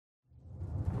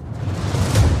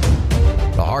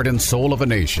heart and soul of a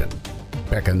nation,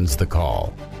 beckons the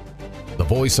call. The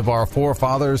voice of our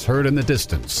forefathers heard in the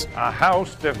distance. A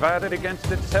house divided against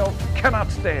itself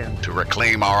cannot stand. To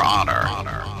reclaim our honor,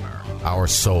 our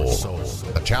soul.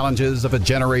 The challenges of a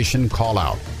generation call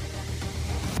out.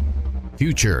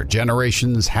 Future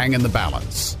generations hang in the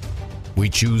balance. We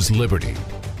choose liberty.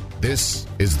 This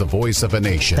is the voice of a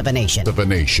nation. Of a nation. Of a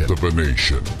nation. Of a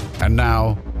nation. And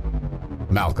now,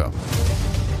 Malcolm.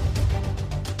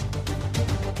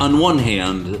 On one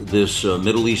hand, this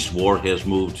Middle East war has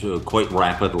moved quite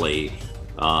rapidly.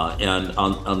 And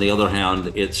on the other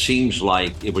hand, it seems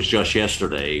like it was just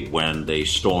yesterday when they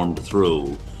stormed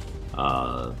through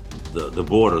the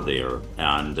border there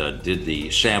and did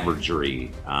the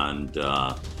savagery and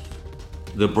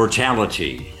the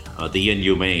brutality, the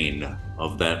inhumane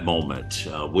of that moment,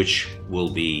 which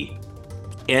will be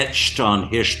etched on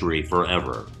history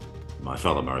forever, my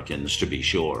fellow Americans, to be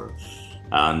sure.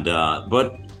 And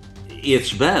but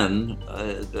it's been,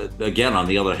 again, on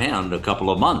the other hand, a couple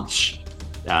of months.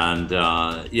 And,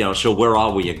 so where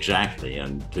are we exactly?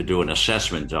 And to do an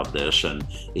assessment of this. And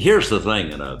here's the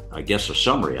thing, and I guess a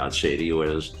summary I'd say to you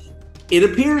is, it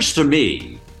appears to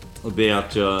me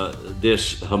that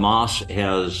this Hamas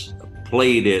has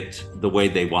played it the way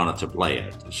they wanted to play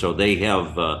it. So they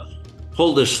have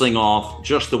pulled this thing off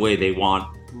just the way they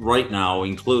want right now,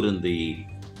 including the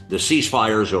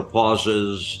ceasefires or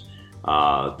pauses,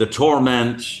 the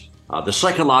torment, the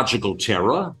psychological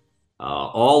terror,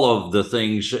 all of the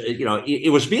things,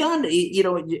 it was beyond,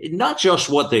 not just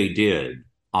what they did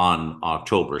on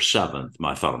October 7th,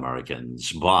 my fellow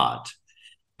Americans, but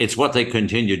it's what they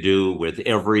continue to do with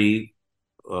every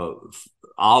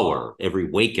hour, every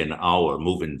waking hour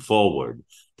moving forward,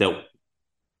 that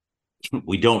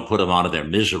we don't put them out of their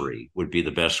misery would be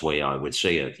the best way I would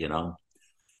say it,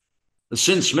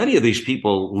 Since many of these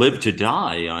people live to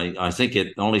die, I think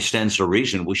it only stands to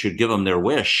reason we should give them their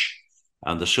wish,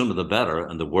 and the sooner the better,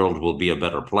 and the world will be a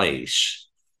better place.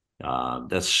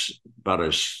 That's about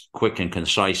as quick and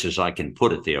concise as I can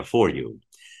put it there for you.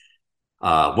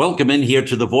 Welcome in here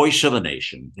to the Voice of a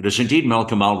Nation. It is indeed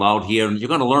Malcolm Out Loud here, and you're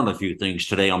going to learn a few things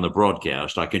today on the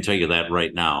broadcast. I can tell you that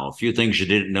right now. A few things you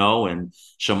didn't know and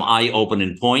some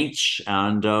eye-opening points,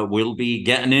 and we'll be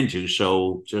getting into.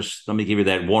 So just let me give you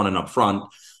that warning up front.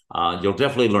 You'll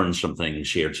definitely learn some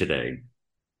things here today.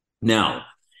 Now,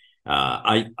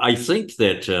 I think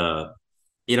that,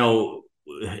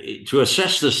 to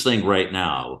assess this thing right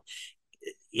now,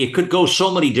 it could go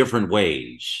so many different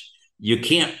ways. You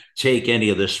can't take any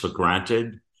of this for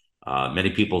granted. Many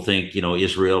people think,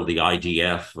 Israel, the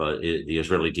IDF, the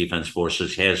Israeli Defense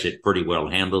Forces, has it pretty well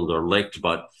handled or licked,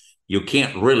 but you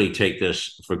can't really take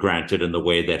this for granted in the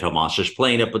way that Hamas is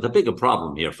playing it. But the bigger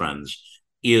problem here, friends,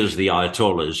 is the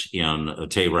Ayatollahs in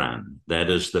Tehran. That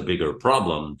is the bigger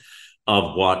problem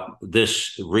of what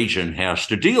this region has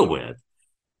to deal with.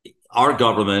 Our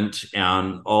government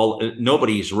and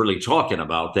nobody's really talking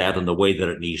about that in the way that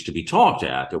it needs to be talked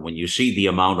at. And when you see the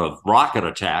amount of rocket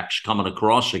attacks coming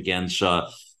across against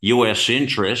U.S.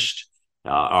 interest,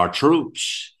 our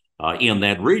troops in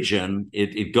that region,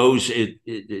 you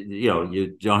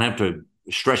don't have to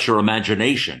stretch your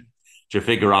imagination to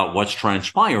figure out what's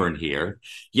transpiring here.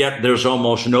 Yet there's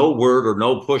almost no word or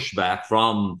no pushback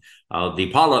from the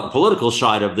political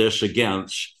side of this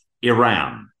against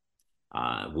Iran.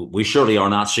 We surely are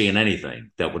not seeing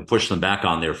anything that would push them back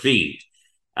on their feet.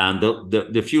 And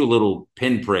the few little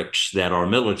pinpricks that our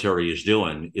military is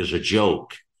doing is a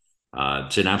joke.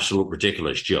 It's an absolute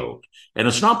ridiculous joke. And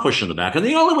it's not pushing them back. And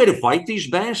the only way to fight these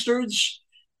bastards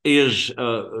is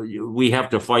we have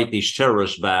to fight these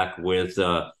terrorists back with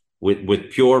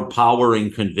pure power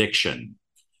and conviction.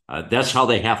 That's how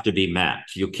they have to be met.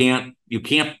 You can't,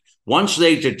 once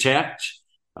they detect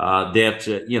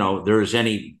that, there's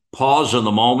any pause in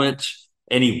the moment,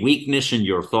 any weakness in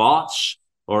your thoughts,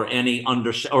 or any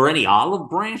olive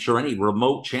branch, or any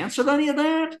remote chance of any of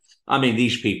that. I mean,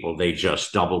 these people, they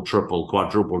just double, triple,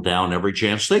 quadruple down every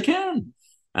chance they can,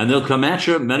 and they'll come at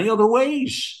you many other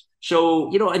ways.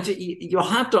 So, you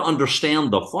have to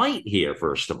understand the fight here,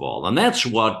 first of all, and that's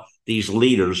what these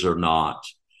leaders are not.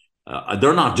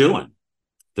 They're not doing.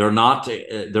 They're not.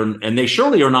 And they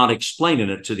surely are not explaining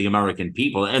it to the American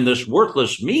people. And this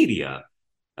worthless media.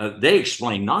 They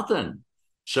explain nothing.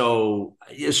 So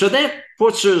that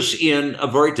puts us in a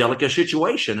very delicate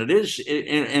situation. It is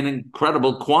an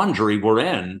incredible quandary we're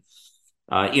in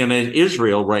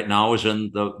Israel right now is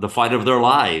in the fight of their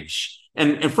lives.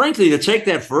 And frankly, to take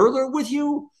that further with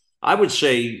you, I would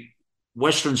say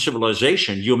Western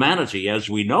civilization, humanity as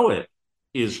we know it,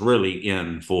 is really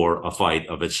in for a fight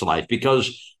of its life,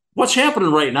 because What's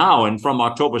happening right now and from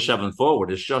October 7th forward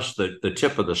is just the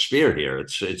tip of the spear here.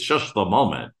 It's just the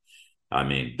moment. I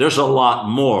mean, there's a lot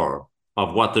more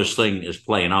of what this thing is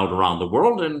playing out around the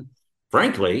world. And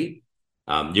frankly,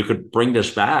 you could bring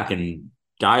this back and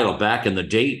dial it back in the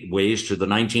date ways to the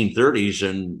 1930s.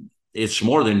 And it's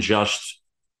more than just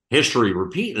history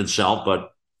repeating itself, but,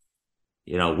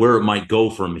 where it might go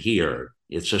from here.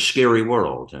 It's a scary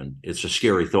world, and it's a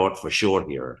scary thought for sure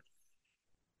here.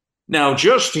 Now,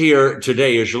 just here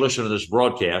today, as you listen to this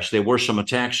broadcast, there were some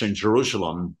attacks in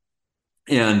Jerusalem,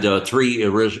 and three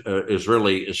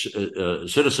Israeli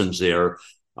citizens there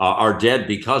are dead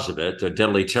because of it. A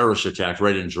deadly terrorist attack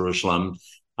right in Jerusalem,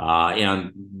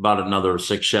 and about another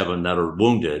 6, 7 that are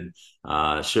wounded,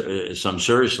 some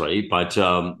seriously. But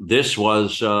this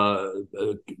was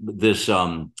this.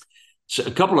 A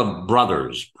couple of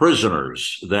brothers,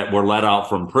 prisoners that were let out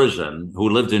from prison who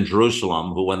lived in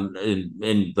Jerusalem, who went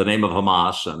in the name of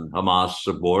Hamas and Hamas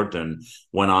support and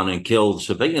went on and killed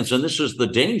civilians. And this is the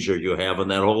danger you have in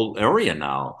that whole area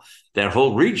now, that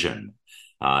whole region.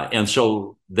 And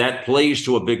so that plays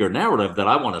to a bigger narrative that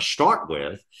I want to start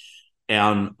with.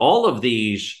 And all of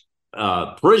these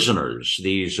prisoners,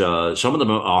 some of them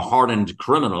are hardened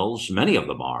criminals, many of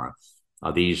them are.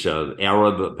 These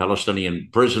Arab Palestinian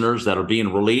prisoners that are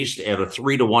being released at a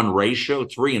 3-to-1 ratio,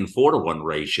 3 and 4-to-1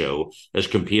 ratio, as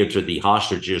compared to the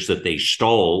hostages that they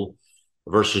stole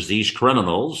versus these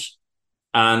criminals.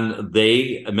 And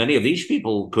many of these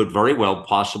people could very well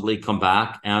possibly come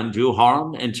back and do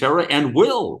harm and terror, and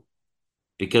will.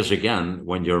 Because again,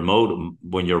 when your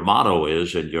motto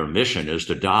is and your mission is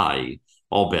to die,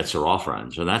 all bets are off,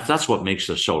 friends. And that's what makes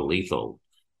this so lethal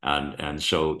and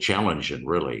so challenging,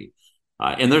 really.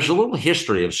 And there's a little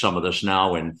history of some of this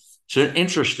now. And it's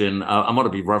interesting. I'm going to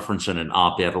be referencing an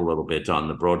op-ed a little bit on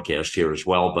the broadcast here as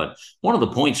well. But one of the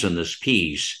points in this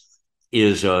piece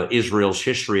is Israel's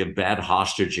history of bad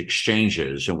hostage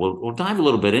exchanges. And we'll dive a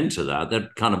little bit into that.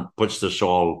 That kind of puts this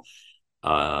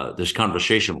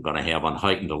conversation we're going to have on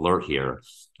heightened alert here.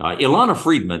 Ilana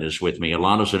Friedman is with me.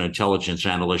 Ilana's an intelligence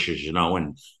analyst, as you know,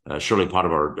 and surely part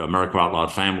of our America Out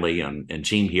Loud family and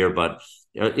team here. But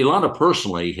Ilana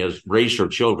personally has raised her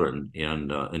children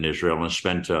in Israel and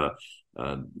spent a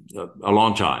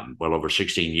long time, well over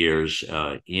 16 years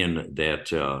in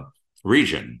that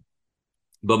region.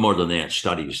 But more than that,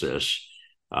 studies this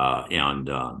and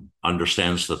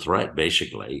understands the threat.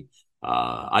 Basically,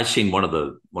 I've seen one of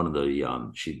the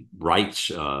she writes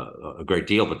a great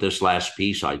deal, but this last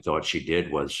piece I thought she did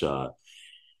was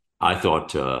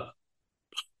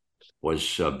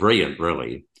brilliant,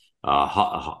 really.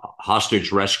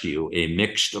 Hostage rescue, a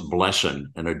mixed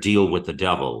blessing and a deal with the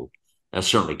devil. That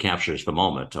certainly captures the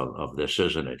moment of this,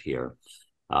 isn't it, here?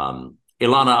 Ilana,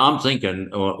 I'm thinking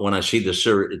when I see this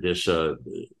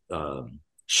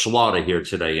slaughter here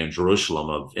today in Jerusalem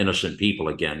of innocent people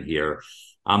again here,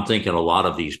 I'm thinking a lot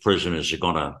of these prisoners they're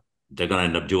going to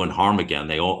end up doing harm again.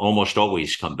 They almost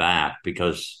always come back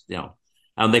because,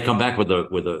 and they come back with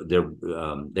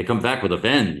they come back with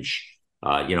revenge.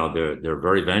 They're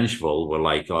very vengeful. We're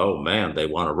like, oh man, they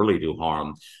want to really do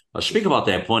harm. Speak about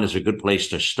that point is a good place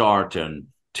to start. And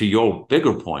to your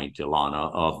bigger point,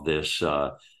 Ilana, of this,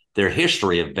 their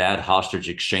history of bad hostage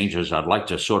exchanges, I'd like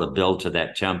to sort of build to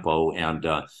that tempo. And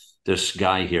this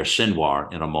guy here,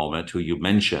 Sinwar, in a moment, who you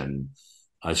mentioned,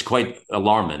 it's quite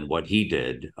alarming what he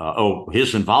did.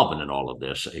 His involvement in all of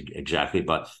this, exactly.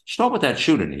 But start with that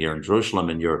shooting here in Jerusalem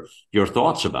and your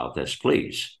thoughts about this,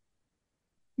 please.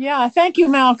 Yeah, thank you,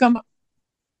 Malcolm.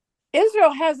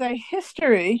 Israel has a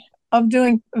history of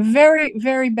doing very,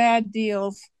 very bad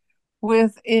deals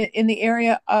in the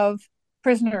area of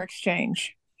prisoner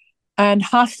exchange and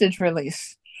hostage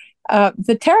release.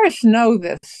 The terrorists know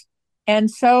this. And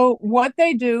so what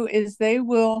they do is they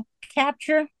will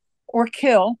capture or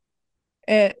kill.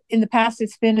 In the past,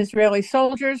 it's been Israeli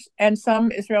soldiers and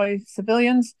some Israeli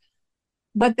civilians,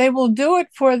 but they will do it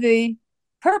for the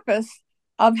purpose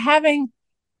of having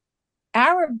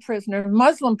Arab prisoners,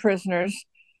 Muslim prisoners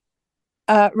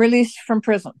released from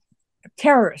prison,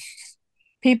 terrorists,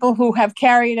 people who have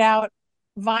carried out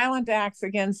violent acts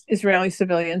against Israeli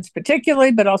civilians,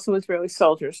 particularly, but also Israeli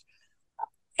soldiers.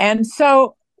 And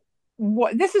so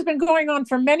this has been going on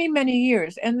for many, many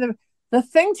years. And the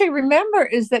thing to remember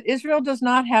is that Israel does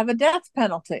not have a death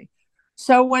penalty.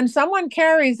 So when someone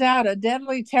carries out a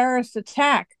deadly terrorist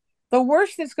attack, the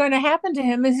worst that's going to happen to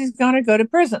him is he's going to go to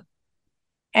prison.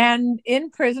 And in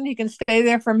prison, he can stay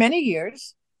there for many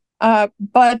years.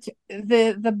 But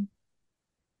the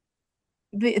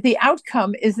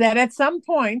outcome is that at some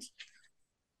point,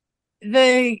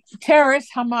 the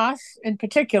terrorists, Hamas in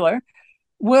particular,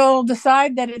 will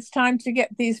decide that it's time to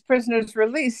get these prisoners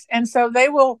released, and so they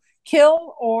will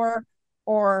kill or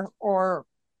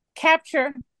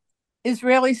capture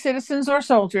Israeli citizens or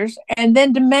soldiers, and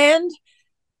then demand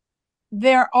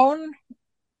their own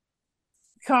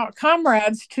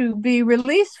comrades to be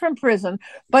released from prison.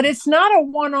 But it's not a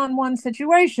one-on-one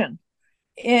situation.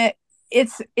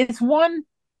 It's one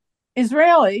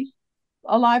Israeli,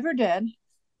 alive or dead,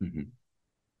 mm-hmm.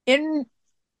 in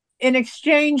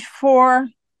exchange for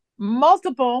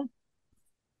multiple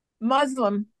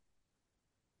Muslim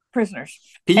prisoners.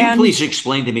 Can you please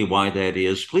explain to me why that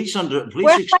is? Please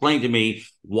explain to me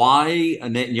why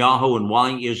Netanyahu and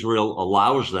why Israel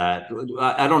allows that.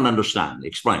 I don't understand.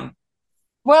 Explain.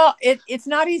 Well, it's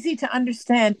not easy to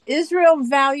understand. Israel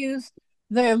values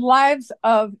the lives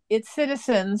of its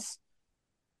citizens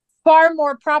far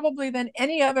more probably than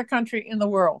any other country in the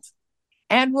world,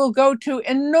 and will go to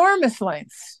enormous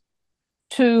lengths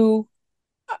to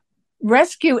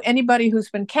rescue anybody who's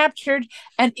been captured,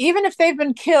 and even if they've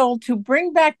been killed, to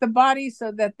bring back the body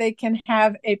so that they can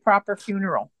have a proper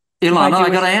funeral. Ilana, I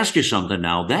got to ask you something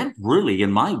now. That really,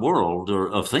 in my world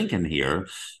of thinking here,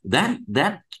 that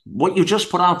what you just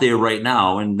put out there right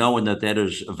now, and knowing that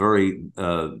is a very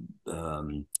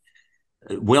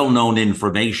well-known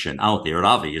information out there, it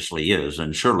obviously is,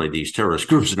 and surely these terrorist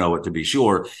groups know it to be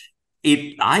sure.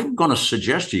 I'm going to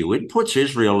suggest to you, it puts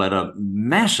Israel at a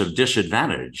massive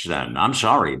disadvantage then. I'm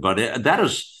sorry, but that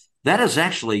is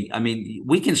actually, I mean,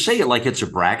 we can say it like it's a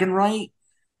bragging right,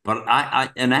 but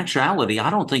in actuality,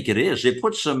 I don't think it is. It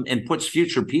puts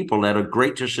future people at a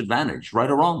great disadvantage,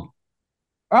 right or wrong.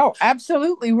 Oh,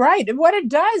 absolutely right. And what it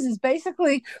does is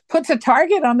basically puts a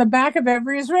target on the back of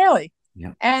every Israeli.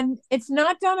 Yeah. And it's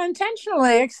not done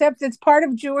intentionally, except it's part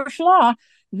of Jewish law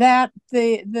that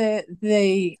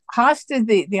the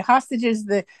hostages,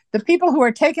 the people who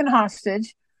are taken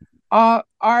hostage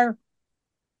are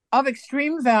of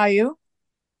extreme value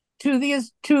to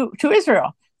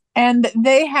Israel, and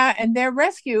their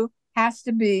rescue has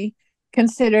to be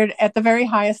considered at the very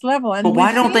highest level. And but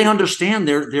why don't they understand?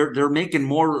 They're making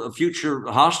more future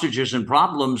hostages and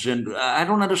problems, and I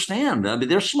don't understand. I mean,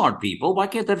 they're smart people. Why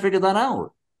can't they figure that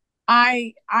out?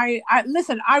 I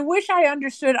listen, I wish I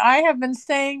understood. I have been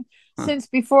saying since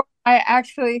before I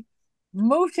actually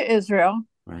moved to Israel,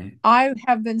 right. I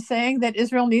have been saying that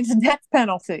Israel needs a death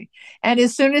penalty. And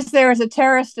as soon as there is a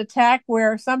terrorist attack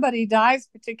where somebody dies,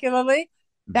 particularly,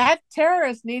 that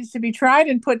terrorist needs to be tried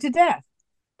and put to death.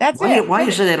 That's it. Why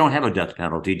is it they don't have a death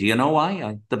penalty? Do you know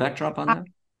why? The backdrop on that?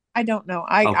 I don't know.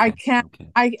 I can't.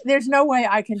 Okay. There's no way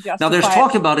I can justify. Now, there's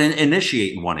talk about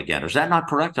initiating one again. Is that not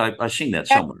correct? I've seen that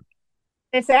somewhere.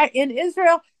 It's in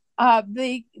Israel.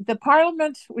 The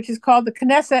parliament, which is called the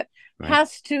Knesset, right.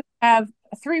 has to have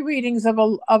 3 readings of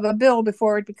a bill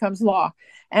before it becomes law,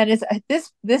 and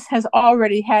this has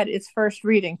already had its first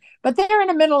reading. But they're in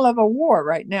the middle of a war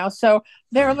right now, so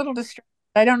they're a little distracted.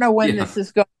 I don't know when this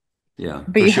is going. Yeah,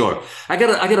 for sure. I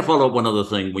gotta follow up one other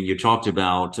thing. When you talked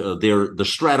about the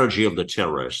strategy of the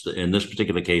terrorists, in this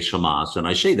particular case, Hamas, and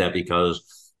I say that because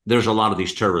there's a lot of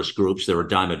these terrorist groups. There are a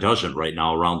dime a dozen right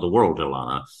now around the world,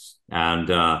 Ilana, and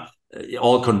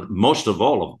most of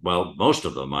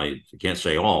them. I can't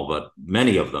say all, but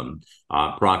many of them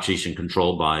proxies and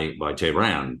controlled by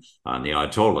Tehran and the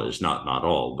Ayatollahs. Not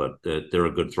all, but they're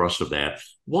a good thrust of that.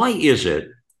 Why is it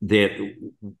that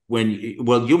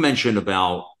you mentioned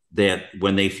about that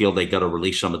when they feel they got to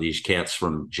release some of these cats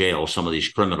from jail, some of these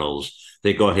criminals,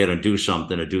 they go ahead and do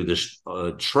something to do this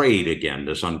trade again,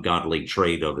 this ungodly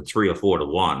trade of a 3 or 4 to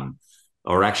 1,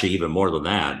 or actually even more than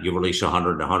that. You release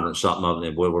 100 something of them,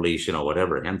 and we'll release,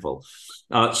 whatever, a handful.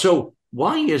 So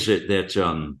why is it that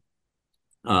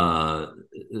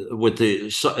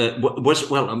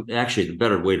actually the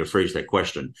better way to phrase that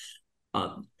question,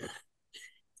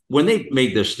 when they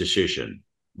made this decision,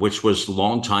 which was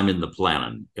long time in the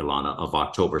planning, Ilana, of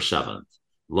October 7th,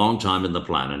 long time in the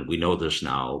planning. We know this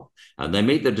now. And they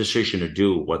made the decision to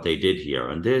do what they did here.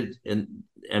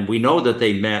 And we know that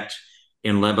they met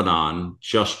in Lebanon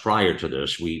just prior to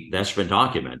this. That's been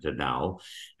documented now.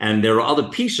 And there are other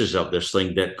pieces of this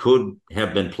thing that could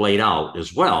have been played out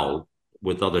as well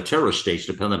with other terrorist states,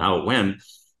 depending on how it went.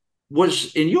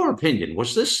 In your opinion,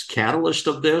 was this catalyst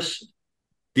of this?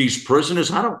 These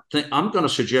prisoners, I'm going to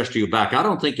suggest to you back, I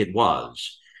don't think it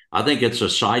was. I think it's a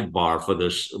sidebar for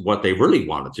this, what they really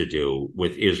wanted to do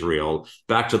with Israel,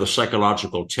 back to the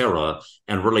psychological terror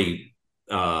and really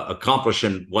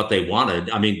accomplishing what they wanted.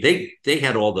 I mean, they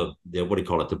had all the what do you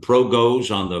call it, the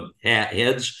progos on the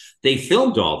heads. They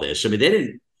filmed all this. I mean,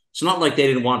 it's not like they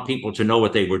didn't want people to know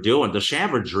what they were doing. The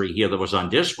savagery here that was on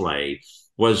display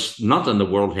was nothing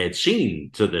the world had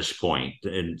seen to this point,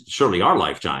 and certainly our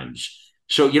lifetimes.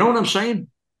 So you know what I'm saying?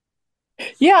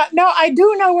 Yeah, no, I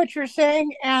do know what you're saying,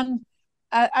 and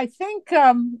I think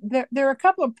there are a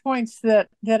couple of points that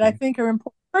I think are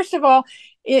important. First of all,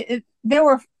 there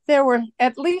were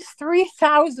at least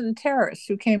 3,000 terrorists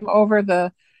who came over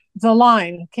the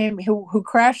line, who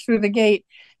crashed through the gate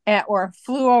or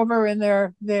flew over in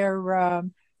their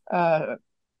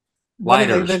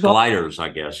what are they? Gliders, I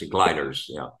guess, gliders.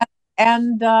 Yeah.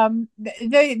 And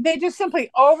they just simply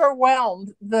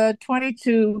overwhelmed the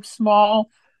 22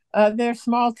 they're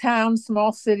small towns,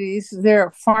 small cities,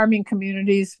 they're farming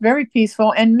communities, very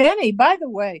peaceful. And many, by the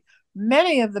way,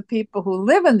 many of the people who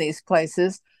live in these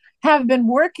places have been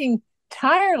working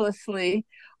tirelessly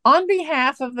on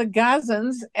behalf of the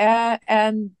Gazans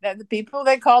and the people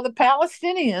they call the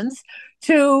Palestinians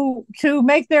to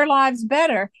make their lives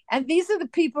better. And these are the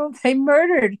people they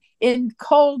murdered in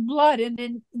cold blood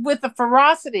and with the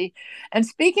ferocity. And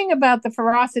speaking about the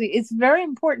ferocity, it's very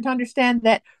important to understand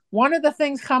that one of the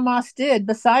things Hamas did,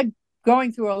 besides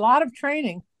going through a lot of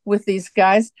training with these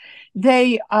guys,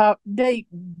 they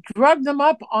drugged them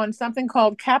up on something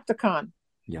called Captacon.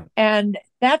 Yeah. And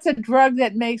that's a drug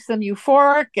that makes them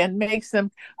euphoric and makes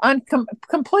them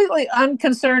completely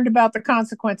unconcerned about the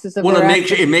consequences of their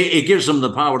actions. It gives them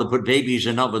the power to put babies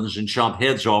in ovens and chop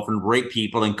heads off and rape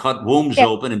people and cut wombs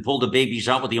open and pull the babies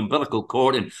out with the umbilical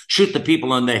cord and shoot the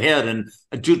people in the head and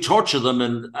do torture them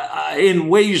in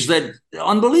ways that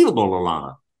unbelievable,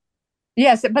 Alana.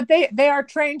 Yes, but they are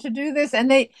trained to do this,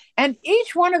 and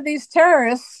each one of these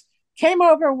terrorists came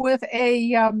over with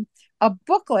a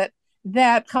booklet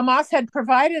that Hamas had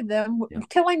provided them,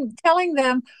 telling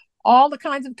them all the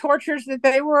kinds of tortures that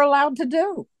they were allowed to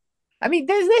do. I mean,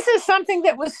 this is something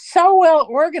that was so well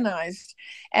organized,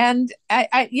 and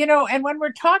and when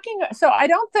we're talking, so I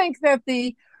don't think that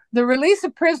the release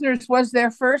of prisoners was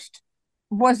their first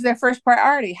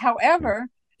priority. However,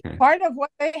 part of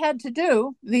what they had to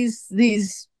do,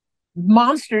 these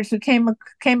monsters who came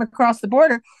across the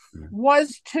border,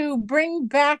 was to bring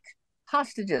back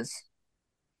hostages.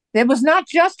 It was not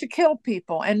just to kill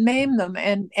people and maim them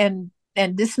and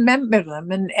dismember them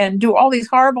and do all these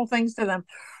horrible things to them,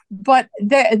 but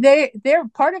their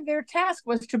part of their task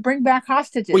was to bring back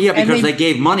hostages. Well, yeah, because they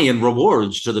gave money and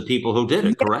rewards to the people who did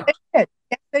it. Correct?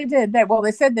 They did.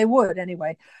 They said they would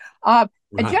anyway. Right.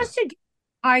 Just to get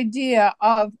an idea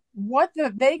of what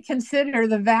they consider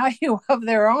the value of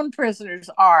their own prisoners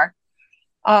are,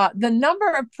 the number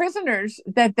of prisoners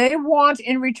that they want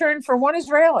in return for one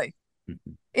Israeli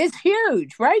is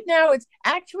huge. Right now, it's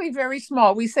actually very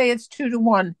small. We say it's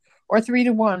 2-1 or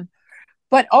 3-1.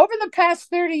 But over the past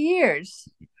 30 years,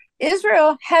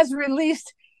 Israel has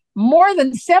released more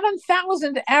than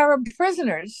 7,000 Arab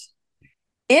prisoners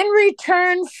in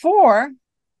return for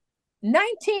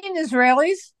 19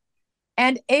 Israelis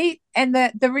and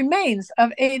the remains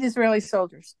of 8 Israeli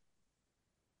soldiers.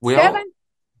 7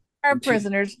 Arab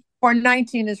prisoners for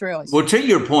 19 Israelis. Well, to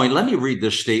your point, let me read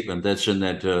this statement that's in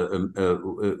that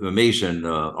amazing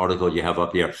article you have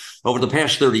up here. Over the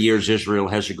past 30 years, Israel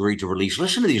has agreed to release,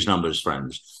 listen to these numbers,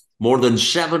 friends, more than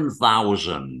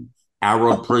 7,000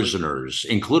 Arab prisoners,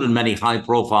 including many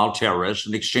high-profile terrorists,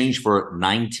 in exchange for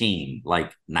 19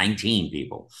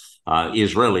 people,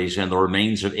 Israelis, and the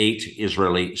remains of 8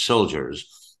 Israeli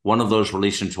soldiers. One of those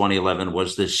released in 2011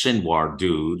 was this Sinwar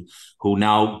dude, who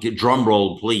now, drum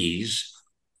roll please,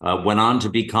 went on to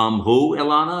become who,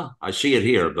 Ilana? I see it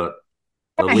here, but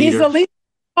he's the leader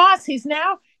boss. He's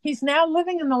now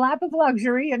living in the lap of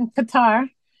luxury in Qatar,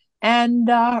 and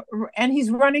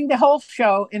he's running the whole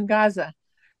show in Gaza.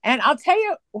 And I'll tell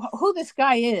you who this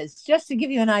guy is, just to give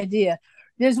you an idea.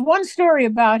 There's one story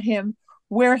about him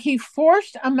where he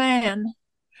forced a man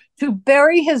to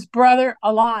bury his brother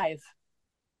alive.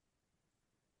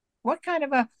 What kind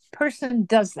of a person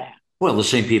does that? Well, the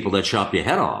same people that chop your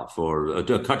head off or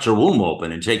cut your womb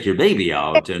open and take your baby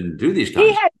out and do these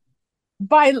kinds.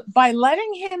 By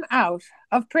letting him out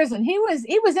of prison, he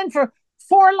was in for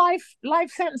 4 life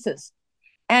sentences,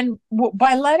 and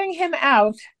by letting him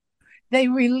out, they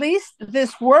released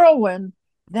this whirlwind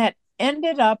that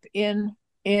ended up in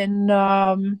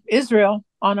Israel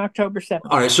on October 7th.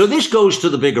 All right, so this goes to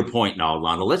the bigger point now,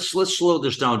 Lana. Let's slow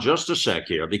this down just a sec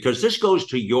here, because this goes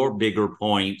to your bigger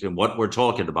point and what we're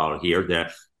talking about here,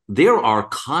 that there are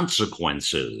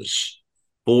consequences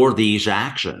for these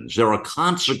actions. There are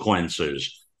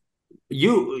consequences.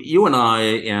 You and I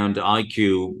and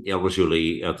IQ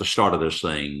El-Rassouli at the start of this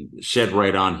thing said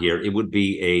right on here, it would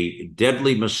be a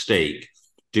deadly mistake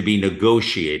to be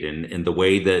negotiating in the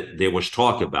way that there was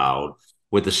talk about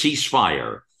with the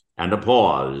ceasefire and a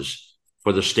pause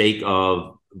for the sake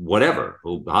of whatever,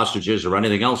 hostages or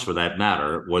anything else for that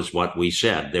matter, was what we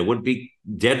said. There would be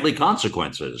deadly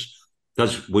consequences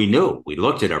because we knew, we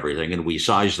looked at everything and we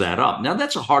sized that up. Now,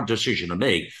 that's a hard decision to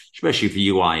make, especially for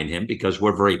you, I, and him, because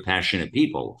we're very passionate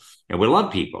people and we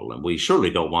love people. And we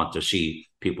certainly don't want to see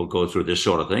people go through this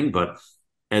sort of thing. But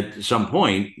at some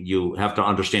point, you have to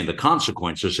understand the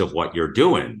consequences of what you're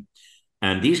doing.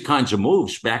 And these kinds of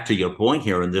moves, back to your point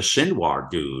here, and this Sinwar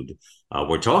dude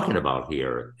we're talking about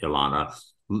here, Ilana,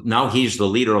 now he's the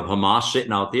leader of Hamas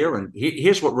sitting out there. And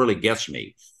here's what really gets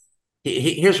me.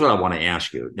 Here's what I want to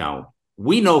ask you. Now,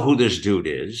 we know who this dude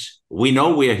is. We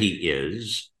know where he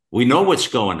is. We know what's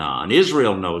going on.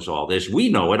 Israel knows all this. We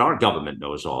know it. Our government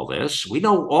knows all this. We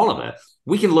know all of it.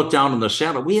 We can look down on the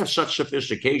saddle. We have such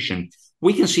sophistication.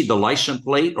 We can see the license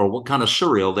plate or what kind of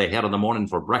cereal they had in the morning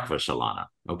for breakfast, Ilana.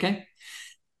 Okay?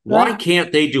 Why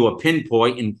can't they do a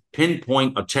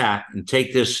pinpoint attack and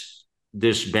take this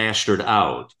bastard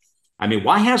out? I mean,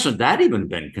 why hasn't that even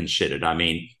been considered? I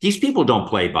mean, these people don't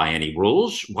play by any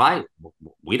rules. Why?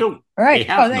 We don't. Right.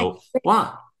 They have no.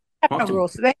 Why? Have no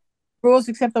rules. They have rules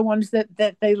except the ones that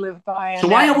they live by. So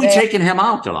why are we taking him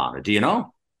out, Ilana? Do you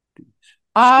know?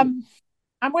 I'm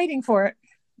waiting for it.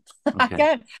 Okay. I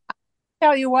can't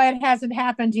tell you why it hasn't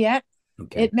happened yet.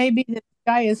 Okay. It may be that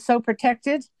the guy is so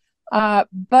protected.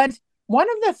 But one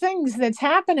of the things that's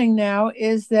happening now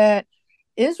is that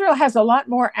Israel has a lot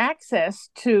more access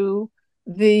to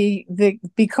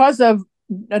because of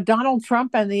Donald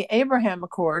Trump and the Abraham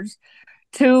Accords,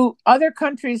 to other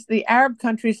countries, the Arab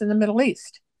countries in the Middle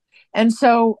East. And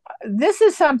so this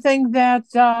is something that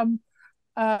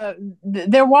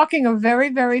they're walking a very,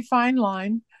 very fine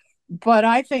line. But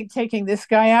I think taking this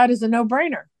guy out is a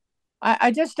no-brainer.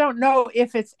 I just don't know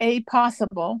if it's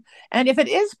possible. And if it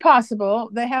is possible,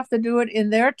 they have to do it in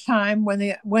their time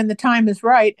when the time is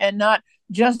right, and not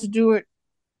just do it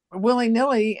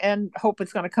willy-nilly and hope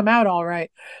it's going to come out all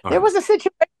right. There was a situation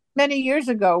many years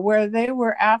ago where they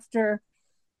were after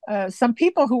some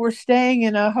people who were staying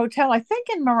in a hotel, I think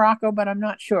in Morocco, but I'm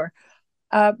not sure.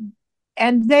 And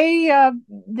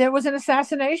there was an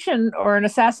assassination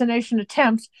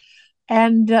attempt.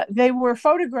 And they were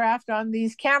photographed on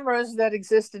these cameras that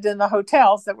existed in the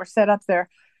hotels that were set up there.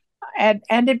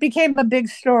 And it became a big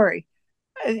story.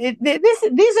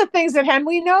 These are things that happen.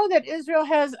 We know that Israel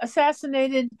has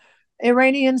assassinated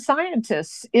Iranian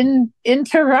scientists in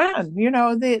Tehran. You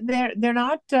know, they're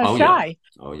not shy.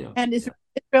 Yeah. Oh, yeah. And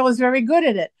Israel is very good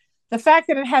at it. The fact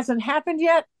that it hasn't happened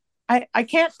yet, I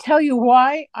can't tell you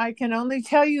why. I can only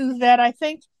tell you that I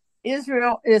think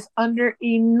Israel is under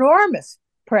enormous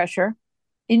pressure,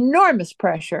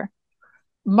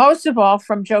 most of all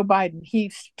from Joe Biden.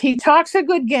 He talks a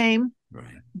good game, right,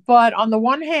 but on the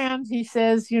one hand, he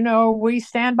says, you know, we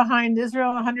stand behind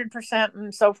Israel 100%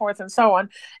 and so forth and so on.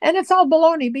 And it's all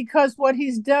baloney, because what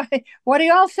he's done, what he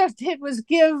also did was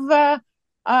give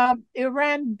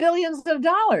Iran billions of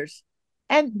dollars.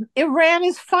 And Iran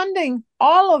is funding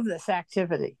all of this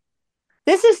activity.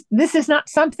 This is not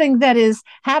something that is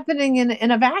happening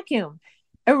in a vacuum.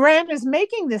 Iran is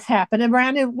making this happen.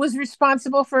 Iran was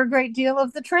responsible for a great deal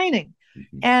of the training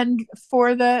and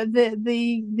for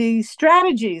the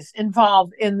strategies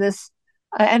involved in this,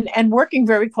 and working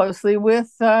very closely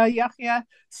with Ahya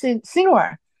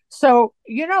Sinwar. So,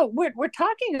 you know, we're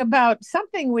talking about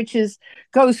something which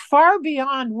goes far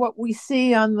beyond what we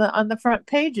see on the front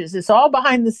pages. It's all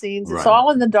behind the scenes. It's all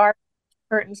in the dark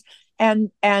curtains, and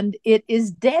it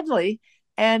is deadly.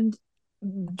 And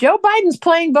Joe Biden's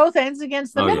playing both ends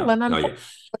against the middle. And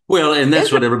well, and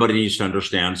that's what everybody needs to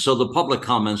understand. So the public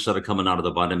comments that are coming out of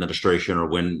the Biden administration, or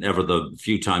whenever the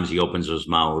few times he opens his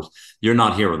mouth, you're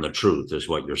not hearing the truth, is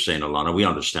what you're saying, Ilana. We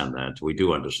understand that. We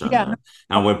do understand that.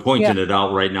 And we're pointing it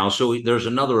out right now. So there's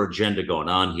another agenda going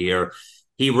on here.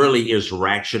 He really is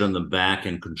ratcheting them back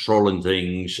and controlling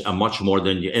things much more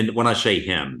than you. And when I say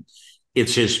him,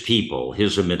 it's his people,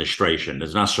 his administration.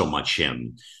 It's not so much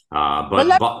him.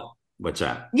 What's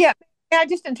that? Yeah, may I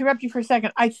just interrupt you for a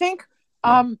second? I think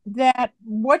that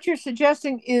what you're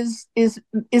suggesting is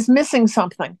missing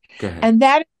something, and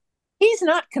that he's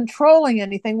not controlling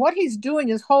anything. What he's doing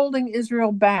is holding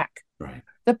Israel back. Right.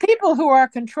 The people who are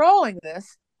controlling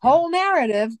this whole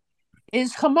narrative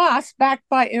is Hamas, backed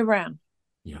by Iran.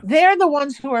 Yeah. They're the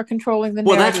ones who are controlling the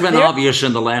narrative. Well, that's been obvious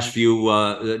in the last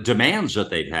few demands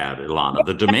that they've had, Ilana.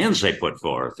 The demands they put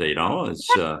forth, you know, it's.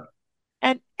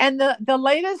 And the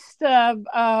latest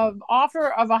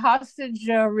offer of a hostage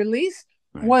release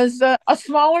was a slightly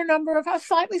smaller number of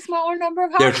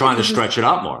hostages. They're trying to stretch it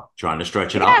out more.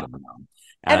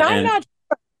 And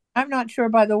I'm not sure,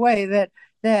 by the way,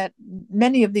 that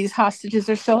many of these hostages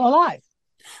are still alive.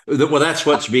 Well, that's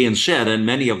what's being said, and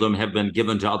many of them have been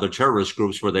given to other terrorist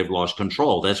groups where they've lost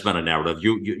control. That's been a narrative.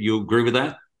 You agree with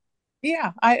that?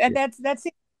 Yeah, that's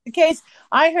the case.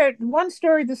 I heard one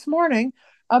story this morning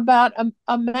about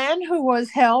a man who was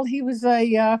held. He was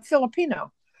a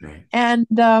Filipino, Right. and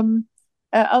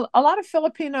a lot of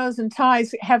Filipinos and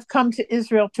Thais have come to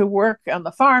Israel to work on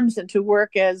the farms and to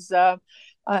work as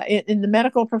in the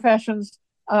medical professions,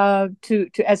 to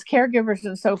as caregivers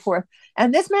and so forth.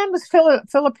 And this man was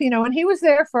Filipino, and he was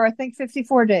there for I think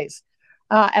 54 days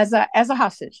as a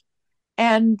hostage.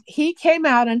 And he came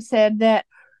out and said that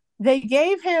they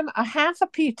gave him a half a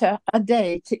pita a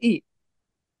day to eat.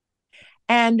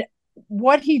 And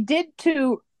what he did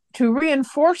to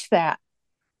reinforce that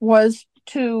was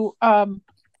to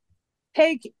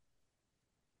take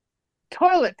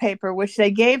toilet paper, which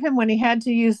they gave him when he had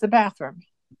to use the bathroom.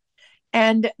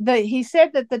 And he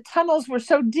said that the tunnels were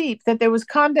so deep that there was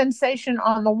condensation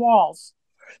on the walls.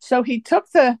 So he took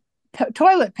the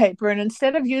toilet paper, and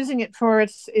instead of using it for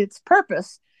its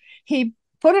purpose, he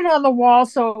put it on the wall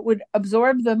so it would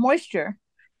absorb the moisture,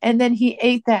 and then he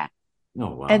ate that.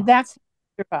 Oh, wow. And that's how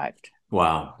he survived.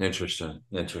 Wow. Interesting.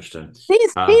 Interesting.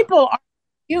 These people are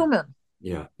human.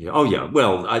 Yeah. Yeah. Oh, yeah.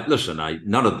 Well, listen.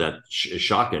 None of that is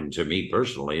shocking to me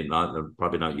personally, not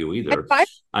probably not you either.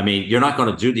 I mean, you're not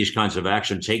going to do these kinds of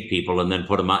action, take people, and then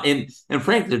put them out. And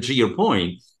frankly, to your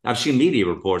point, I've seen media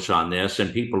reports on this,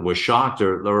 and people were shocked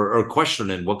or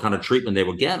questioning what kind of treatment they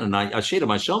would get. And I say to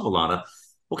myself, Alana,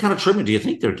 what kind of treatment do you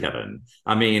think they're getting?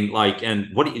 I mean, like, and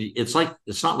it's like,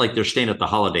 it's not like they're staying at the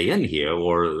Holiday Inn here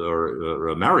or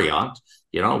a Marriott,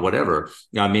 whatever.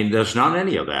 I mean, there's not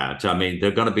any of that. I mean,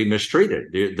 they're going to be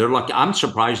mistreated. They're like, I'm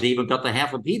surprised they even got the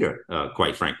half a pita,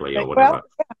 quite frankly, or whatever.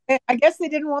 Well, I guess they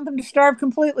didn't want them to starve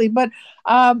completely, but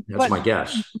that's my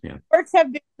guess. Yeah. Reports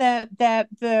have been that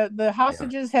the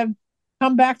hostages have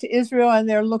come back to Israel and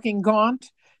they're looking gaunt.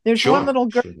 There's one little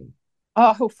girl. Sure.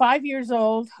 Who 5 years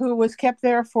old, who was kept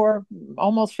there for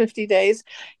almost 50 days.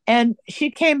 And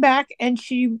she came back and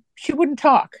she wouldn't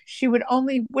talk. She would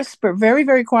only whisper very,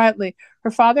 very quietly. Her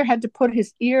father had to put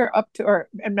his ear up to her,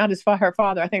 and not her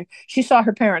father. I think she saw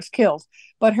her parents killed,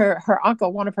 but her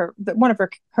uncle, one of her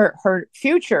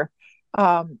future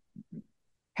parent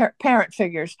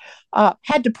figures,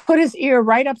 had to put his ear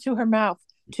right up to her mouth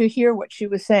to hear what she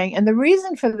was saying. And the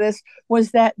reason for this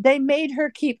was that they made her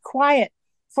keep quiet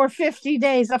for 50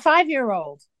 days, a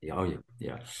 5-year-old. Oh, yeah,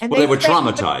 yeah. And they were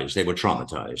traumatized. They were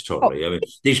traumatized, totally. I mean,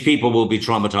 these people will be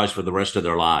traumatized for the rest of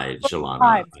their lives, Alana.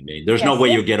 I mean, there's no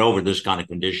way you get over this kind of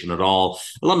condition at all.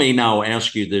 Let me now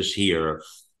ask you this here.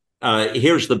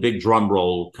 Here's the big drum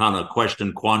roll kind of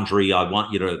question, quandary I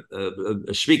want you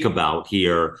to speak about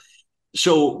here.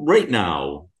 So right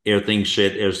now, things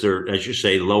sit as you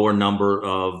say, lower number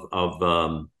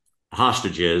of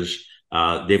hostages.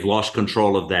 They've lost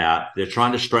control of that. They're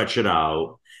trying to stretch it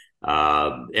out.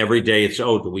 Every day it's,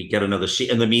 do we get another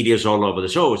and the media's all over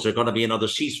this. Is there going to be another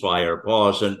ceasefire?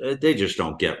 Pause. And they just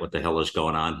don't get what the hell is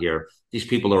going on here. These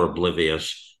people are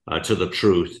oblivious to the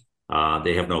truth.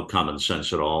 They have no common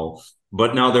sense at all.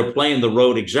 But now they're playing the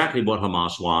road exactly what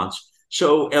Hamas wants.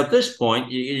 So at this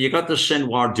point, you got the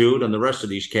Sinwar dude and the rest of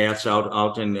these cats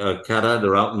out in Qatar.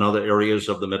 They're out in other areas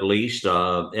of the Middle East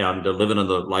and living in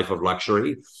the life of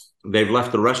luxury. They've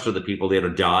left the rest of the people there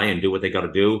to die and do what they got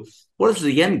to do. What is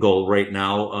the end goal right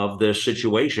now of this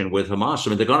situation with Hamas?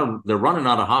 I mean, they're running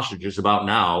out of hostages about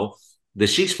now. The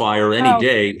ceasefire any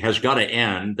day has got to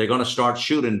end. They're going to start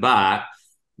shooting back.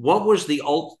 What was the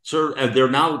ulcer?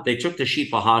 They took the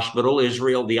Shifa hospital.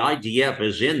 Israel, the IDF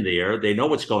is in there. They know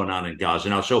what's going on in Gaza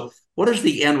now. So what is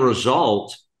the end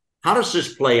result? How does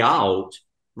this play out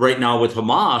right now with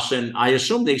Hamas? And I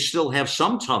assume they still have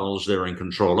some tunnels they're in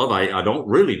control of. I don't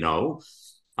really know.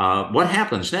 What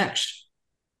happens next?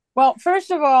 Well,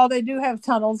 first of all, they do have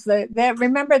tunnels. They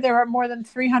remember there are more than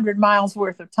 300 miles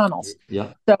worth of tunnels.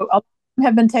 Yeah. So a lot of them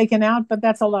have been taken out, but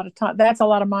that's a lot of that's a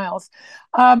lot of miles.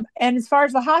 And as far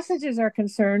as the hostages are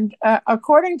concerned,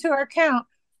 according to our count,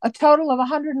 a total of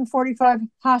 145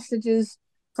 hostages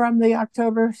from the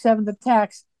October 7th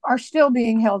attacks are still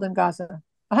being held in Gaza.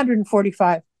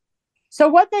 145. So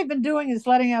what they've been doing is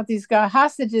letting out these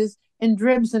hostages in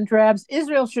dribs and drabs.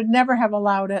 Israel should never have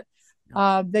allowed it.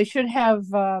 They should have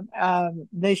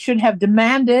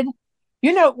demanded.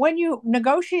 When you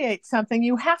negotiate something,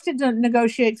 you have to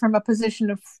negotiate from a position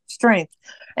of strength.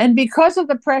 And because of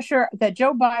the pressure that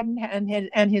Joe Biden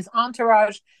and his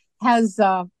entourage has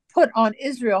put on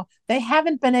Israel, they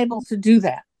haven't been able to do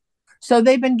that. So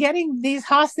they've been getting these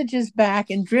hostages back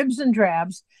in dribs and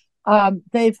drabs.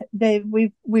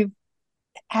 We've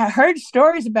heard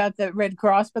stories about the Red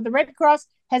Cross, but the Red Cross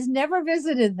has never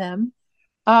visited them.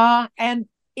 And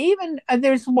even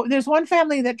there's one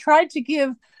family that tried to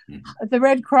give the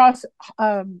Red Cross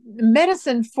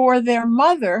medicine for their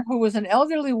mother, who was an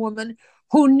elderly woman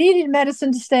who needed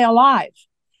medicine to stay alive,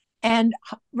 and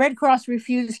Red Cross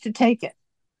refused to take it.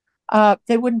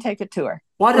 They wouldn't take it to her.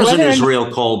 Why doesn't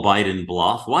Israel call Biden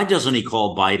bluff? Why doesn't he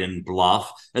call Biden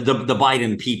bluff, the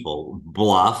Biden people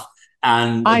bluff,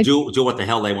 and do what the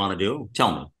hell they want to do?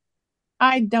 Tell me.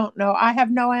 I don't know. I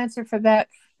have no answer for that,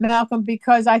 Malcolm,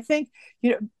 because I think,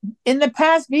 in the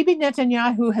past, Bibi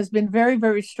Netanyahu has been very,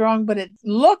 very strong, but it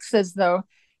looks as though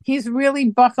he's really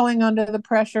buckling under the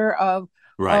pressure of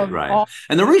Right.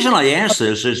 And the reason I ask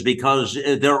this is because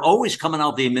they're always coming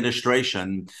out the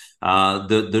administration.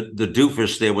 The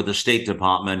doofus there with the State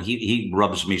Department, he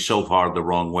rubs me so far the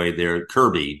wrong way there.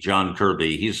 John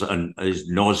Kirby, he's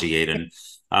nauseating.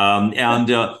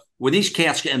 With these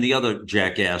cats and the other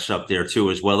jackass up there too,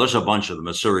 as well, there's a bunch of them,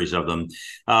 a series of them.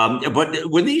 But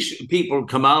when these people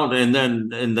come out, and then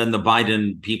the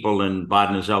Biden people, and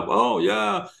Biden is out, oh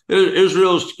yeah,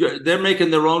 they're making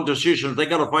their own decisions. They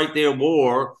got to fight their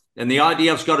war, and the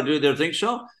IDF's got to do their thing.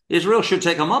 So Israel should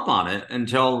take them up on it and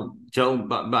tell.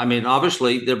 I mean,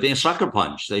 obviously they're being sucker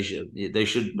punched. They should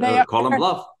call them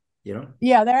bluff.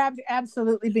 Yeah, they're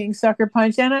absolutely being sucker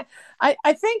punched. And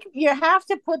I think you have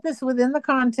to put this within the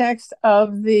context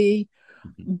of the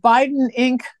Biden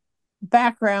Inc.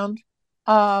 background,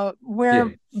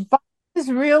 where Biden is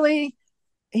really,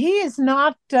 he is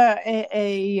not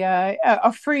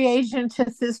a free agent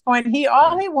at this point.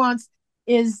 All he wants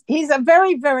is, he's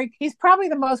probably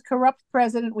the most corrupt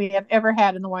president we have ever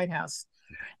had in the White House.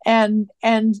 And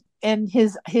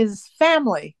his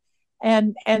family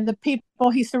and the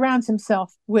people he surrounds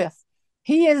himself with.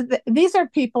 These are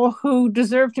people who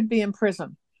deserve to be in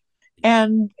prison.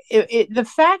 And the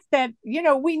fact that,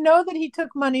 we know that he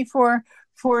took money for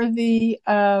the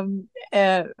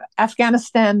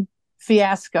Afghanistan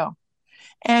fiasco.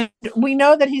 And we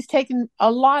know that he's taken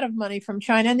a lot of money from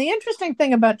China. And the interesting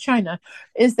thing about China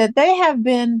is that they have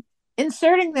been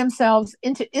inserting themselves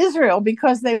into Israel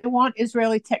because they want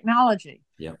Israeli technology.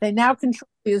 Yeah. They now control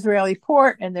the Israeli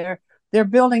port, and they're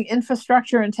building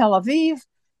infrastructure in Tel Aviv,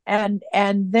 and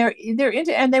they're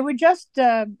into, and they were just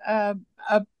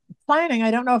planning.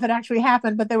 I don't know if it actually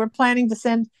happened, but they were planning to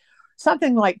send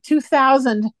something like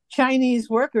 2,000 Chinese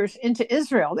workers into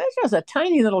Israel. This was a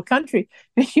tiny little country.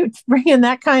 If you bring in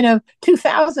that kind of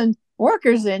 2,000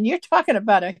 workers in, you're talking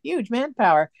about a huge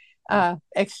manpower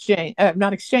addition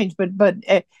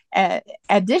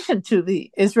to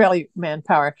the Israeli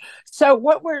manpower. So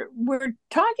what we're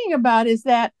talking about is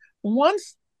that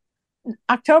once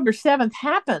October 7th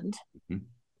happened,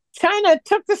 China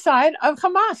took the side of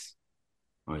Hamas.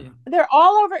 Oh yeah, they're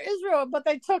all over Israel, but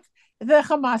they took the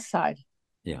Hamas side.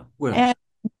 Yeah, and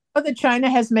that China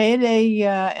has made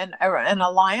an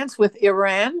alliance with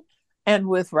Iran and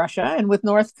with Russia and with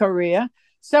North Korea.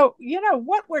 So,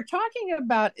 what we're talking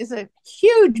about is a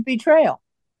huge betrayal,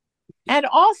 and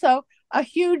also a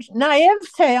huge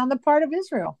naivete on the part of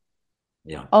Israel.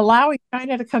 Yeah. Allowing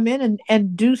China to come in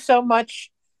and do so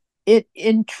much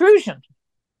intrusion.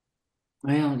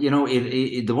 Well,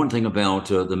 the one thing about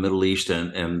the Middle East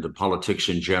and the politics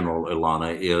in general,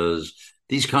 Ilana, is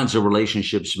these kinds of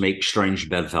relationships make strange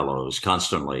bedfellows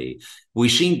constantly. We've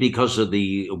seen, because of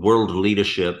the world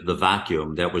leadership, the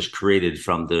vacuum that was created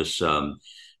from this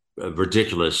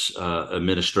ridiculous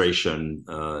administration,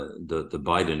 the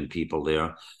Biden people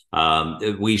there.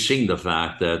 We've seen the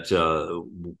fact that,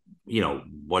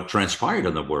 what transpired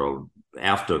in the world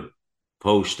after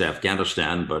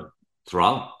post-Afghanistan, but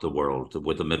throughout the world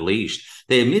with the Middle East,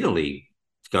 they immediately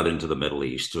got into the Middle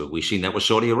East. We've seen that with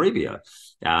Saudi Arabia.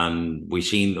 And we've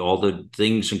seen all the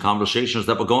things and conversations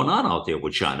that were going on out there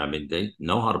with China. I mean, they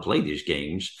know how to play these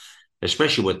games,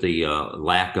 especially with the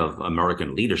lack of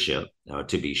American leadership,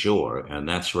 to be sure. And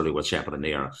that's really what's happening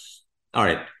there. All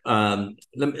right.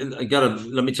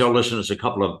 Let me tell listeners a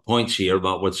couple of points here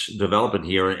about what's developing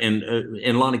here.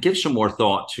 And Lana, give some more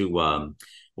thought to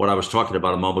what I was talking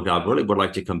about a moment ago. I really would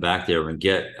like to come back there and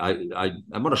I'm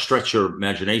going to stretch your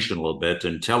imagination a little bit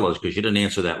and tell us, because you didn't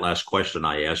answer that last question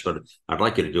I asked, but I'd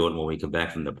like you to do it when we come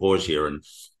back from the pause here and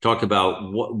talk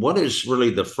about what is really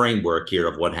the framework here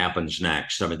of what happens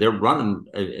next. I mean, they're running,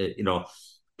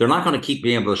 they're not going to keep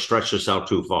being able to stretch this out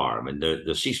too far. I mean,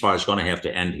 the ceasefire is going to have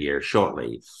to end here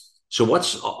shortly. So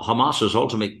what's Hamas's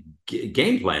ultimate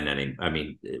game plan? I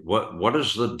mean, what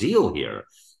is the deal here?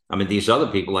 I mean, these other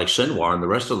people like Sinwar and the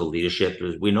rest of the leadership,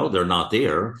 we know they're not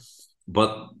there,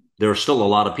 but there are still a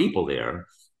lot of people there.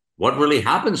 What really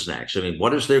happens next? I mean,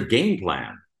 what is their game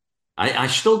plan? I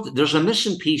still, there's a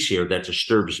missing piece here that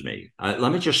disturbs me.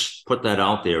 Let me just put that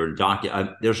out there and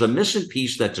there's a missing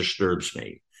piece that disturbs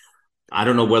me. I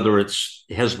don't know whether it's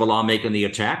Hezbollah making the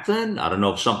attack then. I don't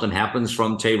know if something happens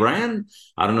from Tehran.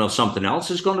 I don't know if something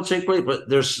else is going to take place, but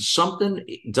there's something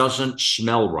doesn't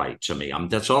smell right to me.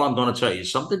 That's all I'm going to tell you.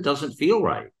 Something doesn't feel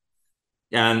right.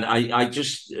 And I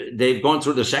just, they've gone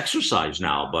through this exercise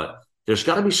now, but there's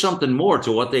got to be something more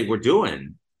to what they were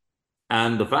doing.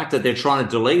 And the fact that they're trying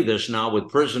to delay this now with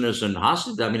prisoners and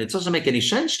hostages, I mean, it doesn't make any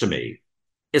sense to me.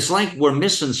 It's like we're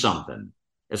missing something.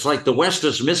 It's like the West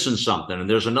is missing something, and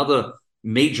there's another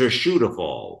major shoe to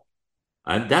fall.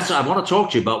 And I want to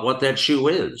talk to you about what that shoe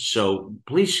is. So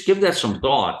please give that some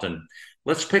thought, and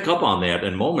let's pick up on that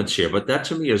in moments here. But that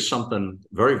to me is something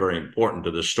very, very important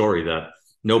to the story that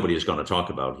nobody is going to talk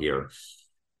about here.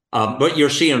 But you're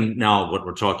seeing now what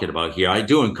we're talking about here. I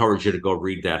do encourage you to go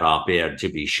read that op-ed, to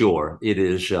be sure. It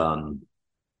is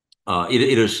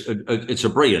it's a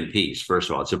brilliant piece. First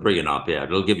of all, it's a brilliant op-ed.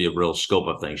 It'll give you a real scope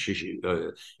of things.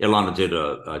 Ilana did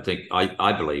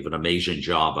I believe an amazing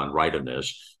job on writing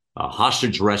this.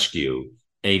 Hostage rescue,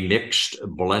 a mixed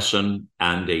blessing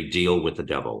and a deal with the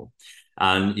devil.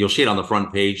 And you'll see it on the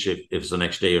front page if it's the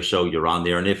next day or so you're on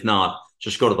there. And if not,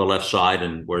 just go to the left side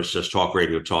and where it says Talk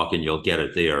Radio Talk, and you'll get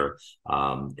it there.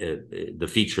 The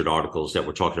featured articles that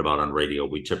we're talking about on radio,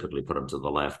 we typically put them to the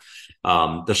left.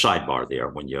 The sidebar there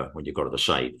when you go to the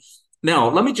site. Now,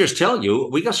 let me just tell you,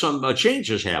 we got some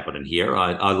changes happening here.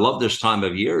 I love this time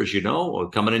of year, as you know, we're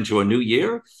coming into a new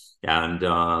year, and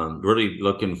really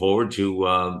looking forward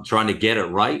to trying to get it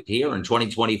right here in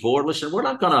 2024. Listen, we're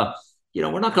not going to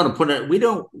put it.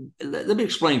 Let me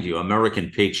explain to you, American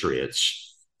patriots.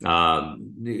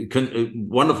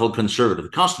 Wonderful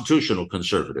conservative, constitutional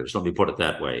conservatives, let me put it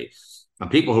that way. And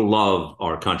people who love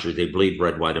our country, they bleed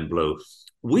red, white, and blue.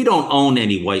 We don't own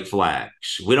any white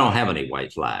flags. We don't have any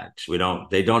white flags.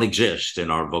 They don't exist in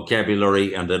our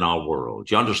vocabulary and in our world.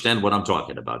 Do you understand what I'm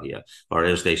talking about here? Or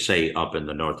as they say up in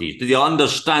the Northeast, do you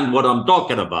understand what I'm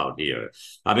talking about here?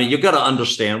 I mean, you got to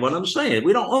understand what I'm saying.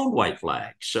 We don't own white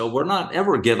flags, so we're not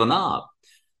ever giving up.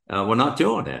 We're not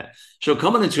doing that. So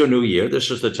coming into a new year, this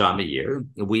is the time of year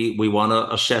we want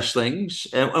to assess things,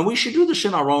 and we should do this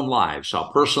in our own lives,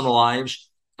 our personal lives,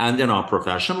 and in our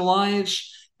professional lives,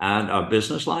 and our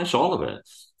business lives, all of it,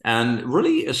 and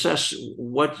really assess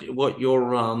what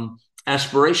your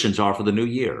aspirations are for the new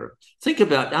year. Think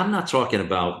about, I'm not talking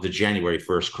about the January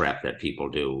 1st crap that people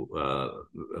do.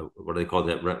 What do they call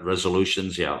that?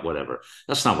 Resolutions? Yeah, whatever.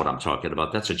 That's not what I'm talking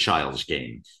about. That's a child's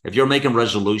game. If you're making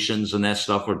resolutions and that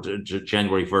stuff for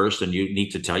January 1st and you need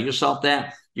to tell yourself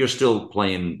that, you're still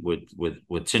playing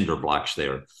with tinder blocks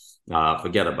there.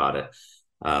 Forget about it.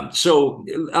 So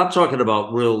I'm talking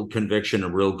about real conviction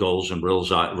and real goals and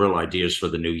real ideas for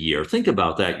the new year. Think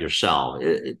about that yourself.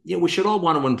 We should all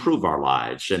want to improve our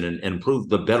lives and improve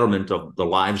the betterment of the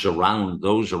lives around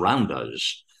those around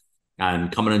us.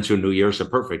 And coming into a new year is a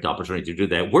perfect opportunity to do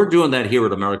that. We're doing that here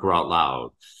at America Out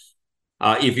Loud.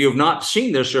 If you have not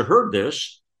seen this or heard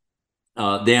this,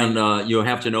 then you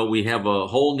have to know we have a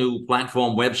whole new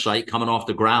platform website coming off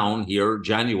the ground here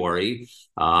January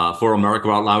for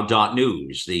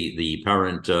AmericaOutLoud.news, the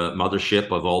parent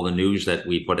mothership of all the news that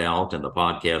we put out and the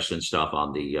podcast and stuff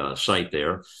on the site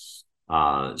there.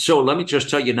 So let me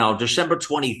just tell you now, December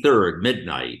 23rd,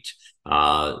 midnight,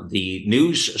 the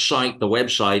news site, the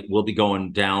website will be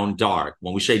going down dark.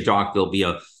 When we say dark, there'll be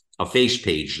a face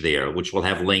page there, which will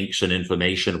have links and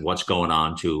information of what's going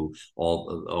on to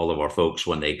all of our folks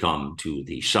when they come to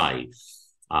the site.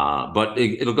 But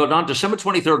it'll go down December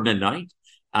 23rd, midnight,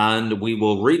 and we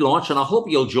will relaunch. And I hope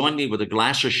you'll join me with a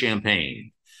glass of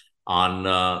champagne on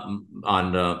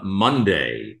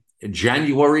Monday,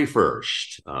 January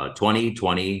 1st,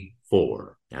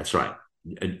 2024. That's right.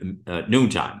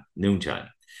 Noontime.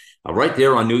 Right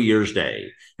there on New Year's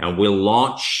Day. And we'll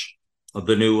launch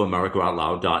the new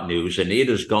AmericaOutLoud.news, and it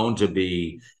is going to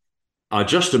be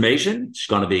just amazing. It's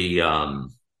going to be a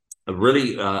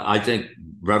really, I think,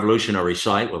 revolutionary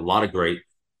site with a lot of great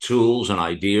tools and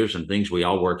ideas and things we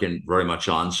are working very much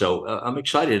on. So I'm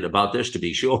excited about this, to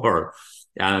be sure,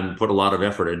 and put a lot of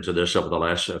effort into this over the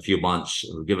last few months,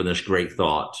 given this great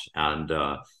thought, and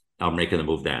I'm making the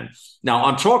move then. Now,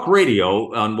 on talk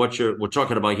radio, on what we're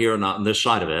talking about here on this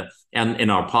side of it, and in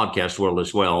our podcast world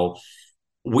as well,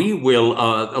 we will,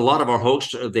 a lot of our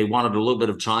hosts, they wanted a little bit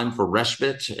of time for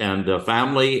respite and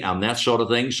family and that sort of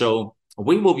thing. So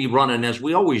we will be running, as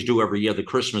we always do every year, the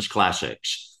Christmas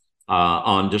Classics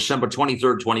on December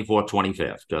 23rd, 24th,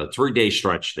 25th, a 3-day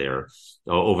stretch there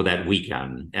over that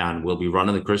weekend. And we'll be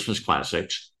running the Christmas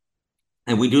Classics.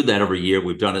 And we do that every year.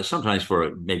 We've done it sometimes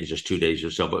for maybe just 2 days or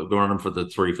so, but we run them for the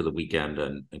 3 for the weekend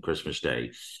and Christmas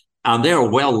Day. And they're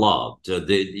well loved.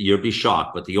 You'll be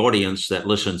shocked, but the audience that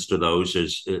listens to those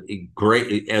is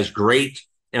great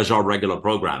as our regular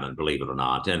programming, believe it or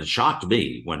not. And it shocked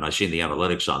me when I seen the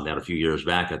analytics on that a few years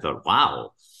back. I thought,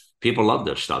 wow, people love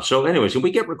this stuff. So anyways, and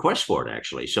we get requests for it,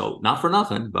 actually. So not for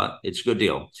nothing, but it's a good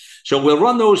deal. So we'll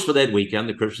run those for that weekend,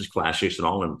 the Christmas classics and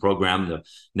all, and program the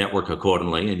network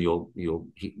accordingly. And we'll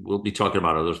be talking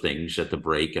about other things at the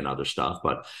break and other stuff.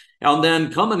 And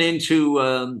then coming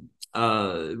into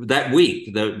that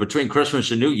week, between Christmas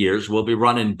and New Year's, we'll be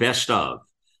running Best of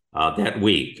that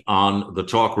week on the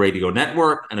Talk Radio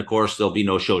Network. And of course, there'll be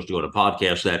no shows to go to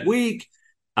podcast that week.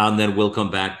 And then we'll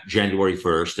come back January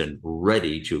 1st and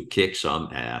ready to kick some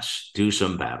ass, do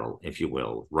some battle, if you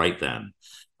will, right then.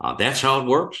 That's how it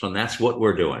works, and that's what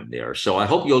we're doing there. So I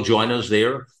hope you'll join us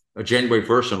there January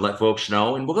 1st and let folks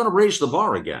know. And we're going to raise the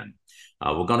bar again.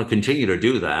 We're going to continue to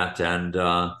do that, and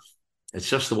it's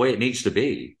just the way it needs to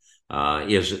be.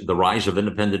 Is the rise of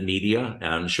independent media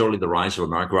and surely the rise of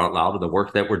America Out Loud and the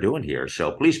work that we're doing here.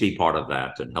 So please be part of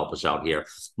that and help us out here.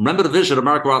 Remember to visit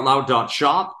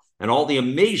AmericaOutloud.shop. And all the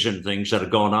amazing things that are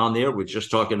going on there. We're just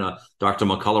talking to Dr.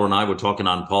 McCullough and I were talking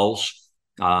on Pulse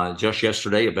just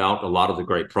yesterday about a lot of the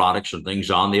great products and things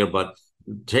on there. But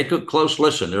take a close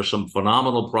listen. There's some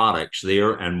phenomenal products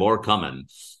there and more coming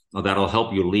that'll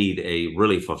help you lead a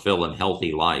really fulfilling,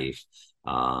 healthy life.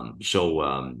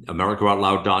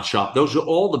 AmericaOutloud.shop. Those are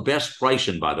all the best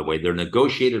pricing, by the way. They're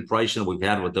negotiated pricing we've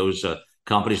had with those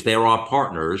companies. They're our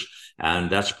partners, and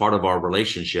that's part of our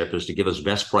relationship, is to give us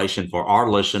best pricing for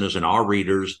our listeners and our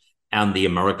readers and the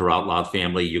America Out Loud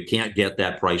family. You can't get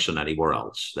that pricing anywhere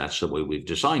else. That's the way we've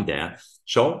designed that.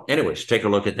 So anyways, take a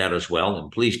look at that as well,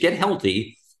 and please get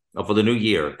healthy for the new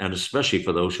year, and especially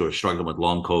for those who are struggling with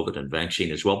long COVID and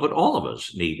vaccine as well. But all of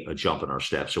us need a jump in our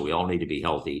steps, so we all need to be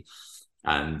healthy.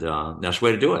 And that's the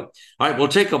way to do it. All right, we'll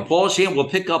take a pause here, and we'll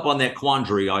pick up on that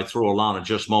quandary I threw Alana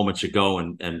just moments ago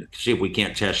and see if we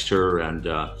can't test her and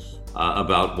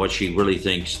about what she really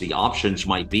thinks the options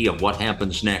might be of what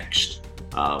happens next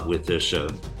with this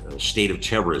state of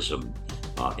terrorism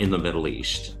in the Middle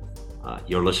East.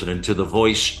 You're listening to the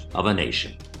Voice of a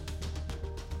Nation.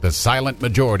 The silent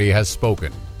majority has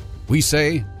spoken. We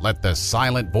say, let the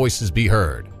silent voices be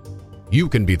heard. You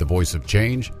can be the voice of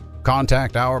change.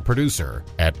 Contact our producer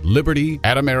at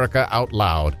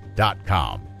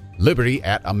liberty@americaoutloud.com.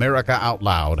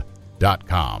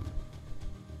 liberty@americaoutloud.com.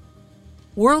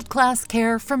 World-class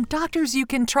care from doctors you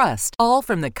can trust, all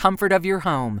from the comfort of your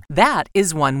home. That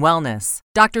is One Wellness.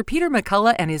 Dr. Peter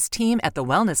McCullough and his team at The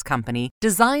Wellness Company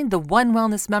designed the One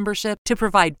Wellness membership to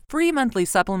provide free monthly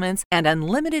supplements and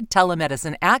unlimited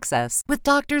telemedicine access with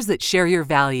doctors that share your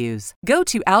values. Go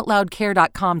to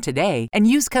OutLoudCare.com today and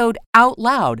use code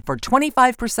OUTLOUD for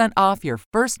 25% off your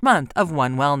first month of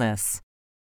One Wellness.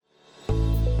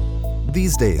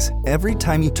 These days, every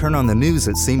time you turn on the news,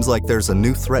 it seems like there's a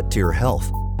new threat to your health.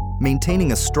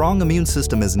 Maintaining a strong immune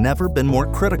system has never been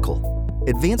more critical.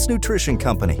 Advanced nutrition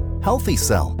company Healthy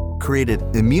Cell created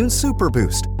Immune Super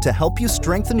Boost to help you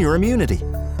strengthen your immunity.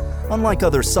 Unlike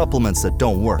other supplements that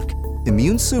don't work,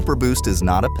 Immune Super Boost is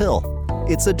not a pill.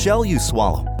 It's a gel you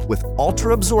swallow with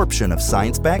ultra absorption of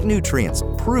science-backed nutrients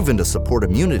proven to support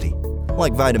immunity,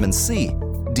 like vitamin C,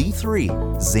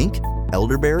 D3, zinc,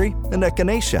 elderberry, and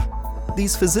echinacea.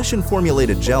 These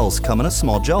physician-formulated gels come in a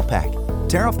small gel pack.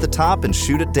 Tear off the top and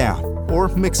shoot it down, or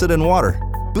mix it in water.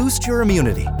 Boost your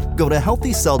immunity. Go to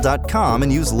HealthyCell.com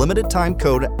and use limited-time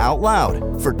code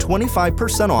OUTLOUD for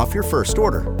 25% off your first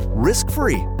order.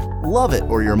 Risk-free. Love it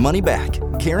or your money back.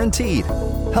 Guaranteed.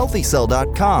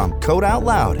 HealthyCell.com, code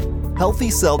OUTLOUD.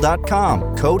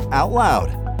 HealthyCell.com, code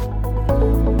OUTLOUD.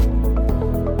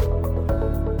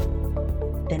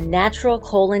 The Natural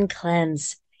Colon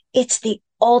Cleanse. It's the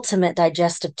ultimate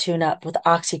digestive tune-up with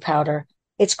Oxy Powder.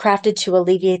 It's crafted to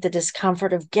alleviate the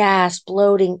discomfort of gas,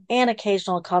 bloating, and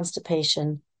occasional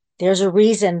constipation. There's a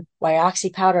reason why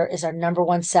Oxy Powder is our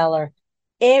 #1 seller.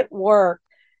 It worked.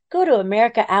 Go to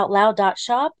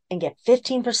AmericaOutloud.shop and get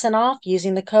 15% off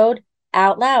using the code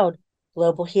OUTLOUD.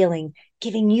 Global Healing,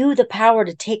 giving you the power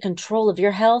to take control of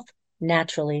your health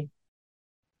naturally.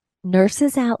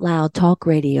 Nurses Out Loud Talk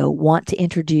Radio want to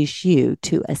introduce you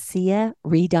to Ahya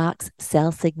Redox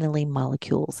Cell Signaling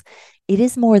Molecules. It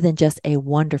is more than just a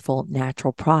wonderful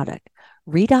natural product.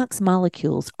 Redox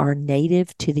molecules are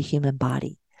native to the human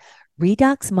body.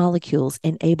 Redox molecules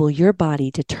enable your body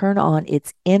to turn on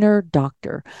its inner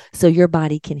doctor so your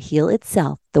body can heal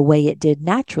itself the way it did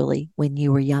naturally when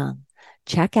you were young.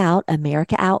 Check out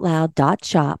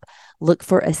AmericaOutloud.shop. Look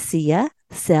for Ahya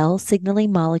Cell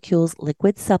Signaling Molecules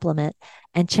Liquid Supplement,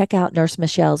 and check out Nurse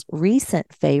Michelle's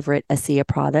recent favorite ASEA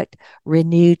product,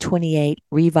 Renew 28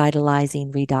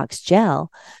 Revitalizing Redox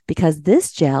Gel, because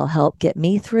this gel helped get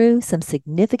me through some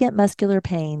significant muscular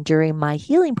pain during my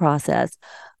healing process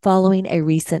following a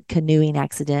recent canoeing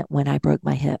accident when I broke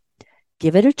my hip.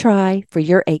 Give it a try for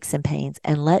your aches and pains,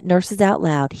 and let Nurses Out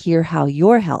Loud hear how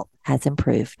your health has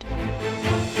improved.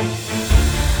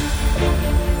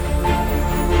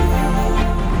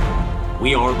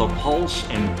 We are the pulse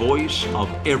and voice of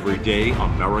everyday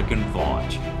American thought.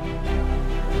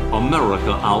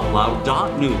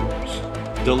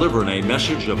 AmericaOutloud.news, delivering a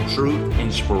message of truth,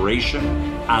 inspiration,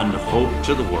 and hope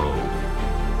to the world.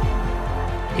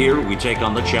 Here we take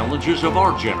on the challenges of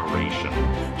our generation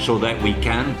so that we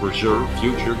can preserve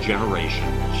future generations.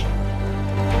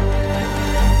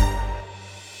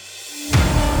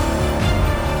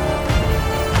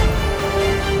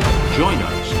 Join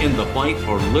us in the fight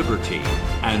for liberty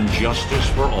and justice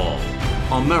for all.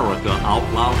 America Out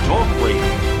Loud Talk Radio.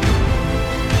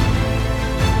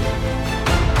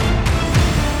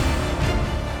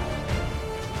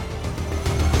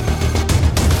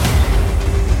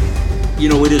 You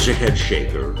know, it is a head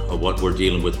shaker of what we're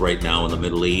dealing with right now in the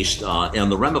Middle East,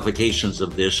 and the ramifications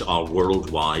of this are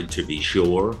worldwide, to be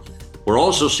sure. We're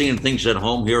also seeing things at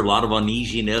home here, a lot of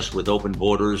uneasiness with open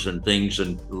borders and things,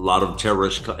 and a lot of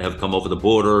terrorists have come over the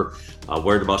border,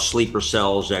 worried about sleeper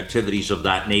cells, activities of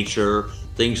that nature,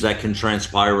 things that can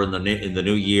transpire in the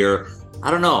new year.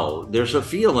 I don't know. There's a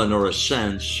feeling or a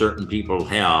sense certain people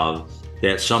have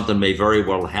that something may very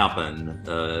well happen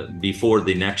before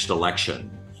the next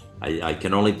election. I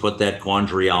can only put that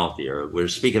quandary out there. We're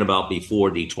speaking about before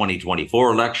the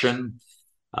 2024 election.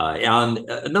 And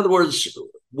in other words,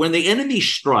 when the enemy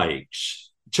strikes,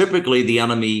 typically the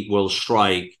enemy will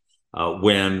strike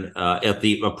when at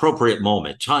the appropriate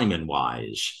moment,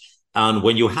 timing-wise. And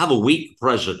when you have a weak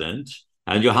president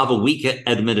and you have a weak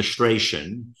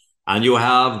administration and you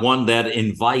have one that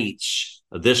invites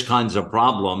this kinds of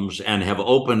problems and have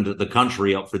opened the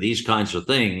country up for these kinds of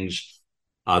things,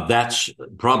 that's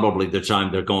probably the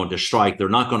time they're going to strike. They're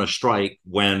not going to strike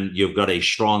when you've got a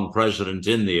strong president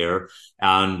in there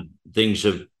and things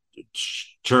have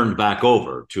turned back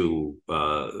over to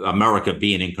America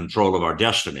being in control of our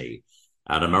destiny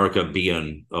and America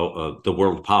being the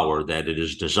world power that it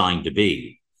is designed to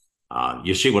be.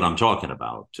 You see what I'm talking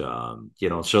about?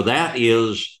 So that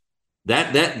is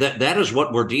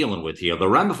what we're dealing with here. The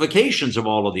ramifications of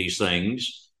all of these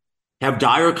things have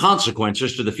dire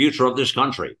consequences to the future of this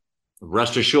country.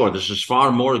 Rest assured, this is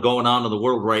far more going on in the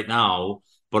world right now.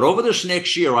 But over this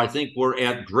next year, I think we're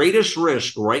at greatest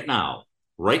risk right now.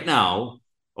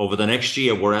 Over the next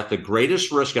year, we're at the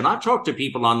greatest risk. And I've talked to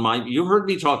people you heard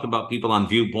me talk about people on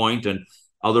Viewpoint and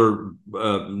other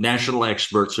national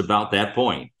experts about that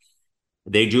point.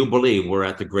 They do believe we're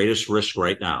at the greatest risk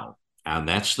right now. And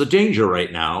that's the danger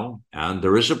right now. And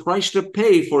there is a price to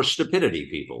pay for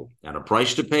stupidity, people, and a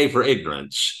price to pay for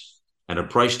ignorance, and a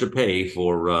price to pay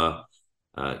for,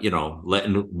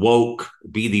 letting woke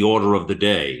be the order of the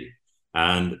day,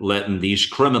 and letting these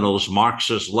criminals,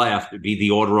 Marxist left, be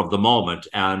the order of the moment,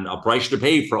 and a price to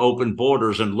pay for open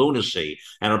borders and lunacy,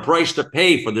 and a price to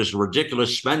pay for this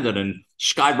ridiculous spending and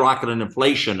skyrocketing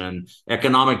inflation and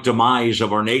economic demise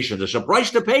of our nation. There's a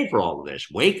price to pay for all of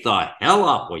this. Wake the hell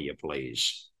up, will you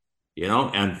please?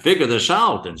 And figure this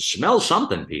out and smell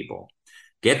something, people.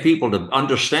 Get people to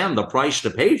understand the price to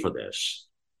pay for this.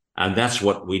 And that's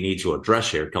what we need to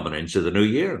address here coming into the new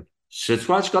year. It's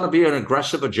why it's going to be an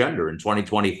aggressive agenda in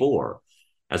 2024.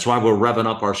 That's why we're revving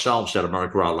up ourselves at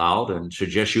America Out Loud and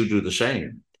suggest you do the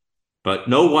same. But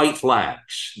no white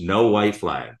flags. No white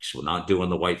flags. We're not doing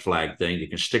the white flag thing. You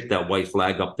can stick that white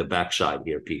flag up the backside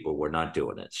here, people. We're not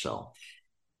doing it. So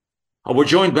we're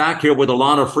joined back here with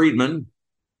Ilana Friedman.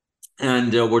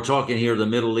 And we're talking here the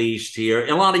Middle East here.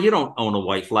 Ilana, you don't own a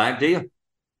white flag, do you?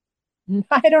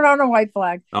 I don't own a white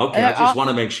flag. Okay, I just want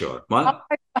to make sure. What?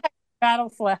 Battle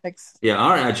flags. Yeah, all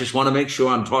right. I just want to make sure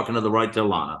I'm talking to the right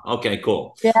Ilana. Okay,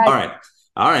 cool. Yeah.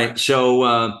 All right.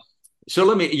 So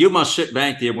you must sit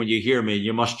back there when you hear me.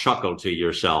 You must chuckle to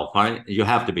yourself, right? You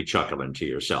have to be chuckling to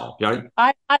yourself, right?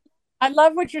 I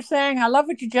love what you're saying. I love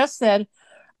what you just said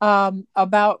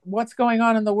about what's going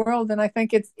on in the world, and I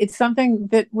think it's something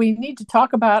that we need to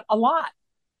talk about a lot.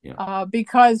 Yeah.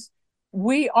 Because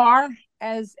we are,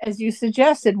 as you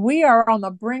suggested, we are on the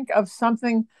brink of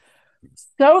something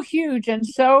so huge and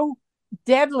so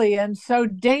deadly and so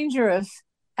dangerous.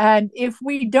 And if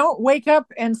we don't wake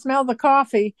up and smell the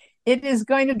coffee, it is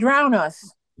going to drown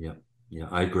us. Yeah. Yeah,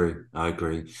 I agree. I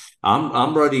agree.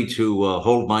 I'm ready to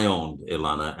hold my own,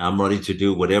 Ilana. I'm ready to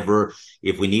do whatever.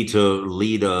 If we need to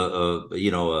lead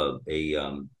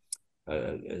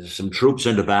some troops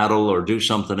into battle or do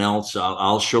something else,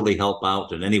 I'll surely help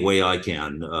out in any way I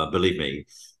can. Believe me,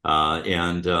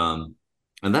 and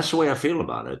that's the way I feel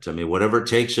about it. I mean, whatever it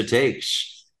takes, it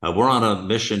takes. We're on a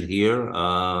mission here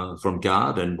from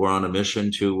God, and we're on a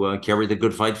mission to carry the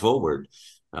good fight forward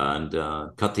and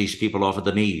cut these people off at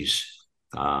the knees.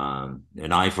 An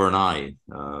eye for an eye,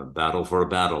 battle for a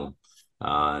battle,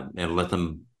 and let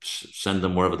them send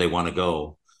them wherever they want to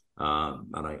go. On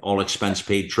an all expense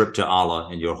paid trip to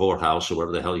Allah in your whorehouse or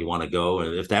wherever the hell you want to go.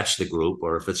 And if that's the group,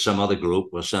 or if it's some other group,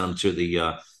 we'll send them to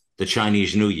the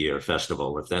Chinese New Year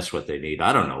festival if that's what they need.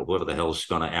 I don't know, whoever the hell's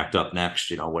going to act up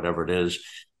next, whatever it is.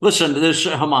 Listen, there's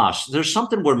Hamas. There's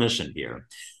something we're missing here.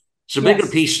 It's a bigger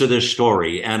piece to this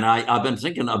story, and I've been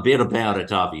thinking a bit about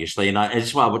it, obviously, and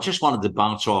that's why I just wanted to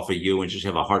bounce off of you and just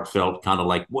have a heartfelt kind of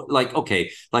like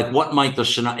what might the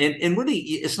scenario, and really,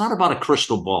 it's not about a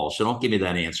crystal ball, so don't give me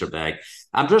that answer back.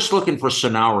 I'm just looking for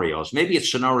scenarios. Maybe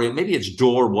it's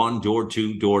door one, door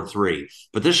two, door three,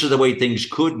 but this is the way things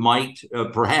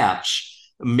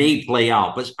perhaps may play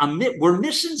out. But we're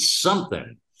missing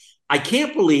something. I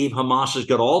can't believe Hamas has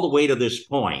got all the way to this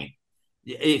point.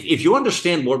 If you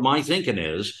understand what my thinking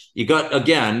is, you got,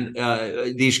 again,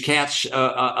 these cats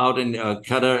out in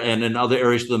Qatar and in other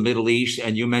areas of the Middle East,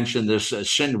 and you mentioned this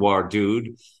Sinwar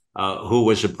dude who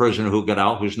was a prisoner who got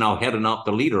out, who's now heading up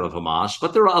the leader of Hamas.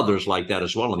 But there are others like that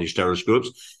as well in these terrorist groups.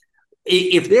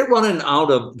 If they're running out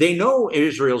of, they know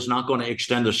Israel's not going to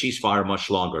extend the ceasefire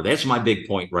much longer. That's my big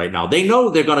point right now. They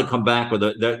know they're going to come back with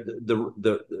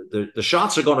the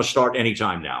shots are going to start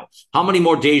anytime now. How many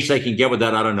more days they can get with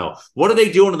that, I don't know. What are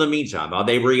they doing in the meantime? Are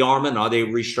they rearming? Are they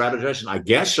re-strategizing? I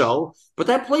guess so. But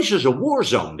that place is a war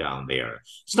zone down there.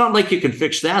 It's not like you can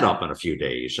fix that up in a few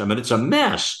days. I mean, it's a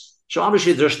mess. So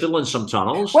obviously they're still in some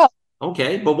tunnels. Well,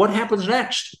 okay, but what happens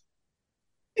next?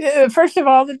 First of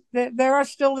all, there are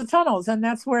still the tunnels, and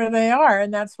that's where they are,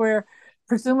 and that's where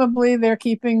presumably they're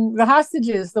keeping the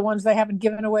hostages, the ones they haven't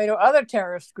given away to other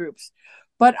terrorist groups.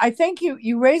 But I think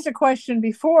you raised a question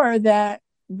before that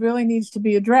really needs to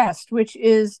be addressed, which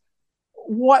is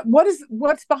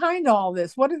what's behind all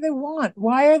this? What do they want?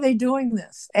 Why are they doing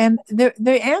this? And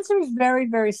the answer is very,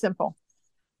 very simple.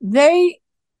 They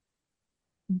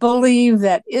believe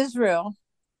that Israel,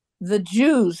 the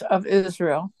Jews of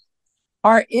Israel,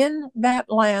 are in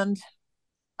that land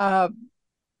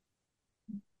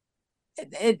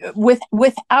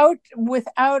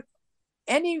without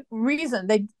any reason.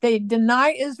 They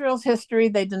deny Israel's history.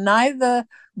 They deny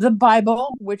the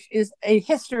Bible, which is a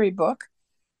history book.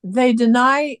 They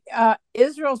deny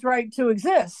Israel's right to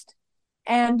exist.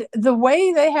 And the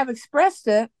way they have expressed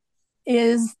it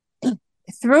is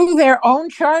through their own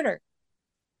charter.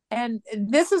 And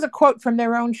this is a quote from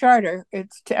their own charter.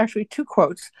 It's actually two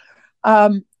quotes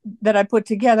that I put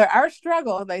together. Our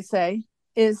struggle, they say,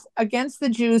 is against the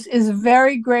Jews is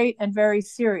very great and very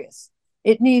serious.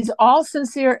 It needs all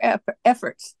sincere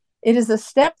efforts. It is a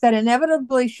step that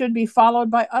inevitably should be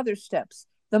followed by other steps.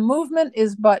 The movement,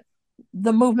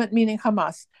 meaning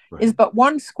Hamas, right, is but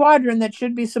one squadron that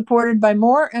should be supported by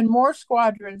more and more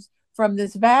squadrons from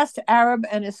this vast Arab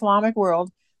and Islamic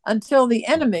world until the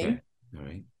enemy, okay,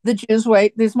 right, the Jews,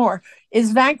 wait, there's more,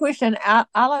 is vanquished and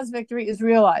Allah's victory is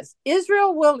realized.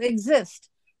 Israel will exist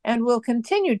and will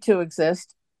continue to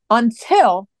exist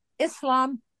until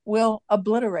Islam will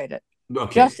obliterate it,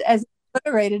 okay, just as it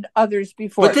obliterated others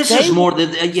before. But this is more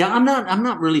than, I'm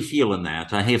not really feeling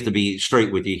that. I have to be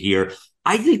straight with you here.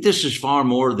 I think this is far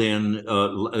more than,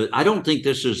 I don't think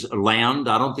this is land.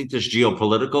 I don't think this is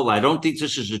geopolitical. I don't think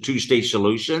this is a two-state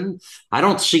solution. I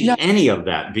don't see any of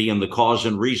that being the cause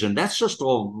and reason. That's just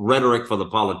all rhetoric for the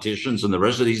politicians and the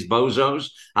rest of these bozos.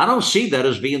 I don't see that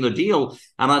as being the deal.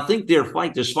 And I think their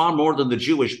fight is far more than the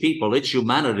Jewish people. It's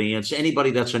humanity. It's anybody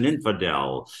that's an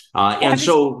infidel. And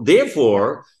so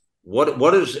therefore,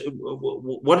 what is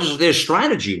their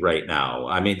strategy right now?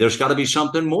 I mean, there's got to be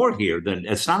something more here than,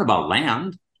 it's not about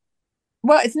land.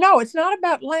 Well, it's not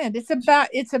about land. It's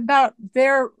about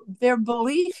their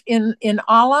belief in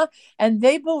Allah, and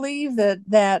they believe that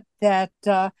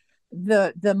the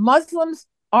Muslims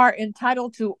are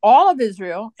entitled to all of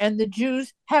Israel, and the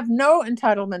Jews have no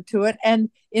entitlement to it. And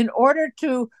in order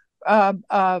to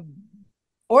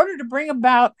bring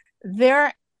about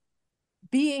their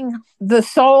being the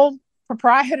sole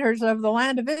proprietors of the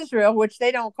land of Israel, which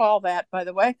they don't call that, by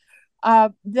the way,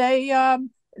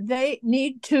 they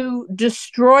need to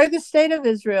destroy the state of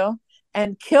Israel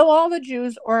and kill all the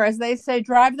Jews, or as they say,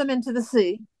 drive them into the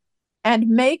sea, and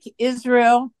make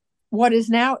Israel what is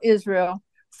now Israel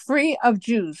free of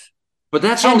Jews. But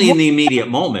that's only in the immediate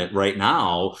moment right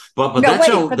now. But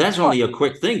that's only a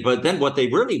quick thing. But then what they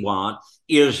really want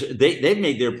is they've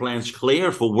made their plans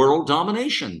clear for world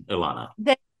domination, Ilana.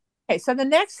 Okay, so the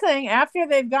next thing after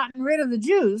they've gotten rid of the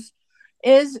Jews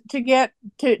is to get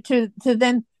to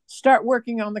then start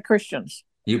working on the Christians.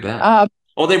 You bet.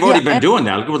 They've already been doing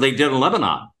that. Look what they did in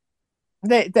Lebanon.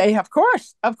 They of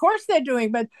course they're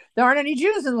doing, but there aren't any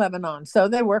Jews in Lebanon, so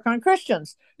they work on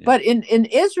Christians. Yeah. But in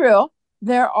Israel,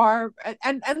 there are,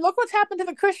 and look what's happened to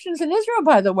the Christians in Israel,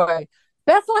 by the way.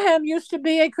 Bethlehem used to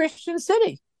be a Christian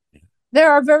city.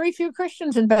 There are very few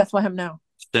Christians in Bethlehem now.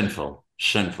 Sinful.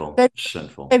 They've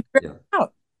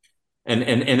out. And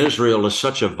Israel is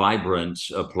such a vibrant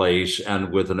place,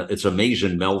 and with its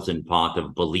amazing melting pot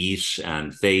of beliefs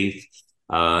and faith,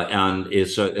 and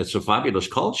it's a fabulous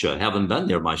culture. Having been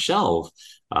there myself,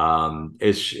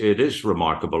 it is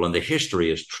remarkable, and the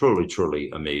history is truly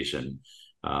amazing.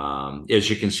 As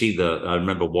you can see, I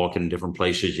remember walking in different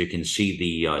places. You can see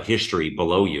the history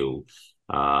below you,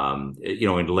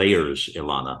 in layers,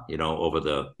 Ilana. Over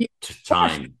the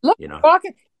time. Look,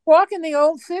 walk in the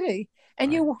old city,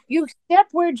 and right. you step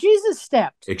where Jesus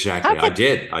stepped. Exactly, I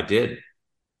did.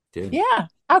 Yeah,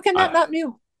 how can that not be?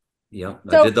 Yeah,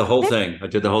 so, I did the whole thing.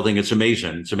 It's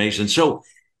amazing. So, all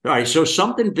right. So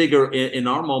something bigger in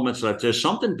our moments left. There's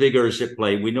something bigger is at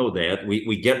play. We know that.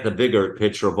 We get the bigger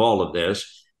picture of all of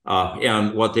this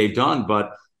and what they've done.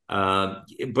 But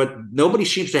nobody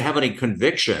seems to have any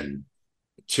conviction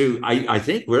to. I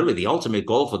think really the ultimate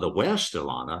goal for the West,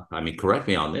 Ilana. I mean, correct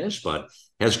me on this, but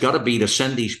has got to be to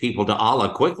send these people to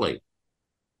Allah quickly.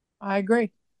 I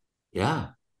agree. Yeah.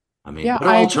 I mean, what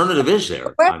alternative is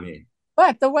there?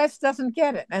 But the West doesn't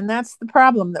get it, and that's the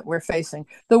problem that we're facing.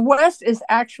 The West is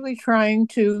actually trying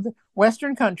to, the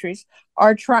Western countries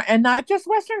are trying, and not just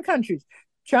Western countries,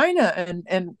 China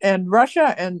and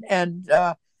Russia and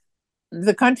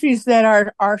the countries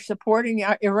that are supporting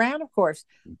Iran, of course,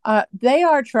 they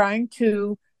are trying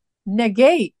to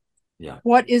negate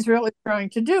what Israel is trying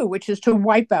to do, which is to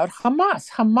wipe out Hamas.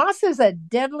 Hamas is a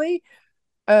deadly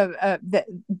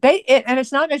and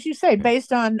it's not, as you say,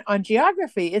 based on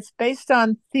geography. It's based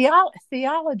on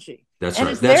theology. That's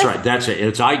right. That's it.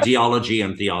 It's ideology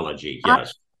and theology.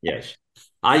 Yes.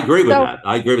 I agree with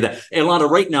that. Ilana,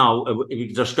 right now,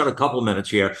 we've just got a couple minutes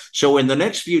here. So in the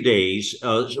next few days,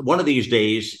 one of these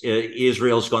days,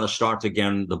 Israel's going to start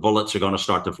again. The bullets are going to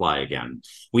start to fly again.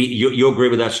 You agree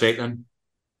with that statement?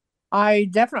 I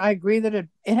agree that it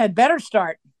had better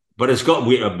start. But it's got.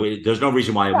 There's no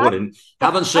reason why it wouldn't.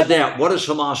 Having said that, what does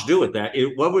Hamas do with that?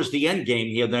 What was the end game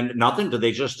here? Then nothing. Do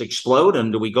they just explode?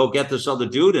 And do we go get this other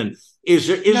dude? And is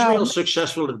Israel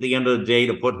successful at the end of the day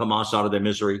to put Hamas out of their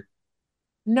misery?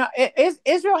 No,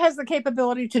 Israel has the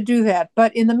capability to do that.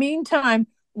 But in the meantime,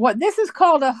 what this is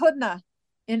called a hudna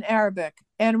in Arabic,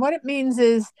 and what it means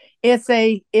is it's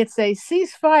a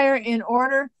ceasefire in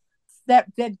order that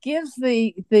gives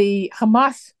the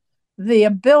Hamas the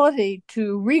ability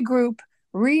to regroup,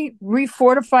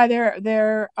 refortify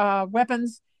their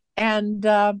weapons, and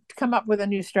come up with a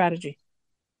new strategy.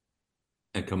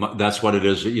 And that's what it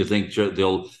is. You think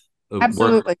they'll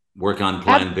absolutely work on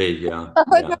Plan B? Yeah.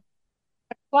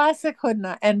 Classic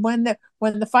hudna. And when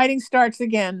the fighting starts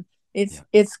again,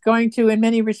 it's going to, in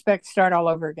many respects, start all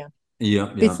over again.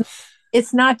 Yeah.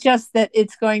 It's not just that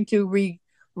it's going to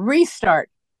restart.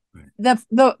 Right.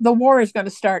 The war is going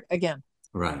to start again.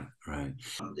 Right.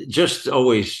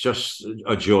 Always just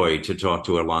a joy to talk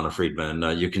to Ilana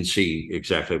Friedman. You can see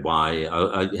exactly why.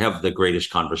 I have the greatest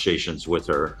conversations with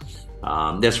her.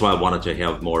 That's why I wanted to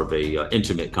have more of a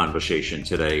intimate conversation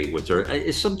today with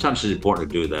her. Sometimes it's important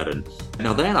to do that. And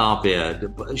now that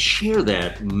op-ed, share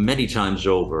that many times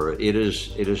over. It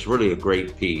is really a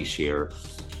great piece here.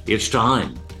 It's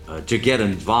time to get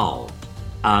involved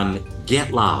and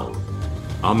get loud,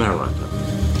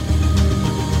 America.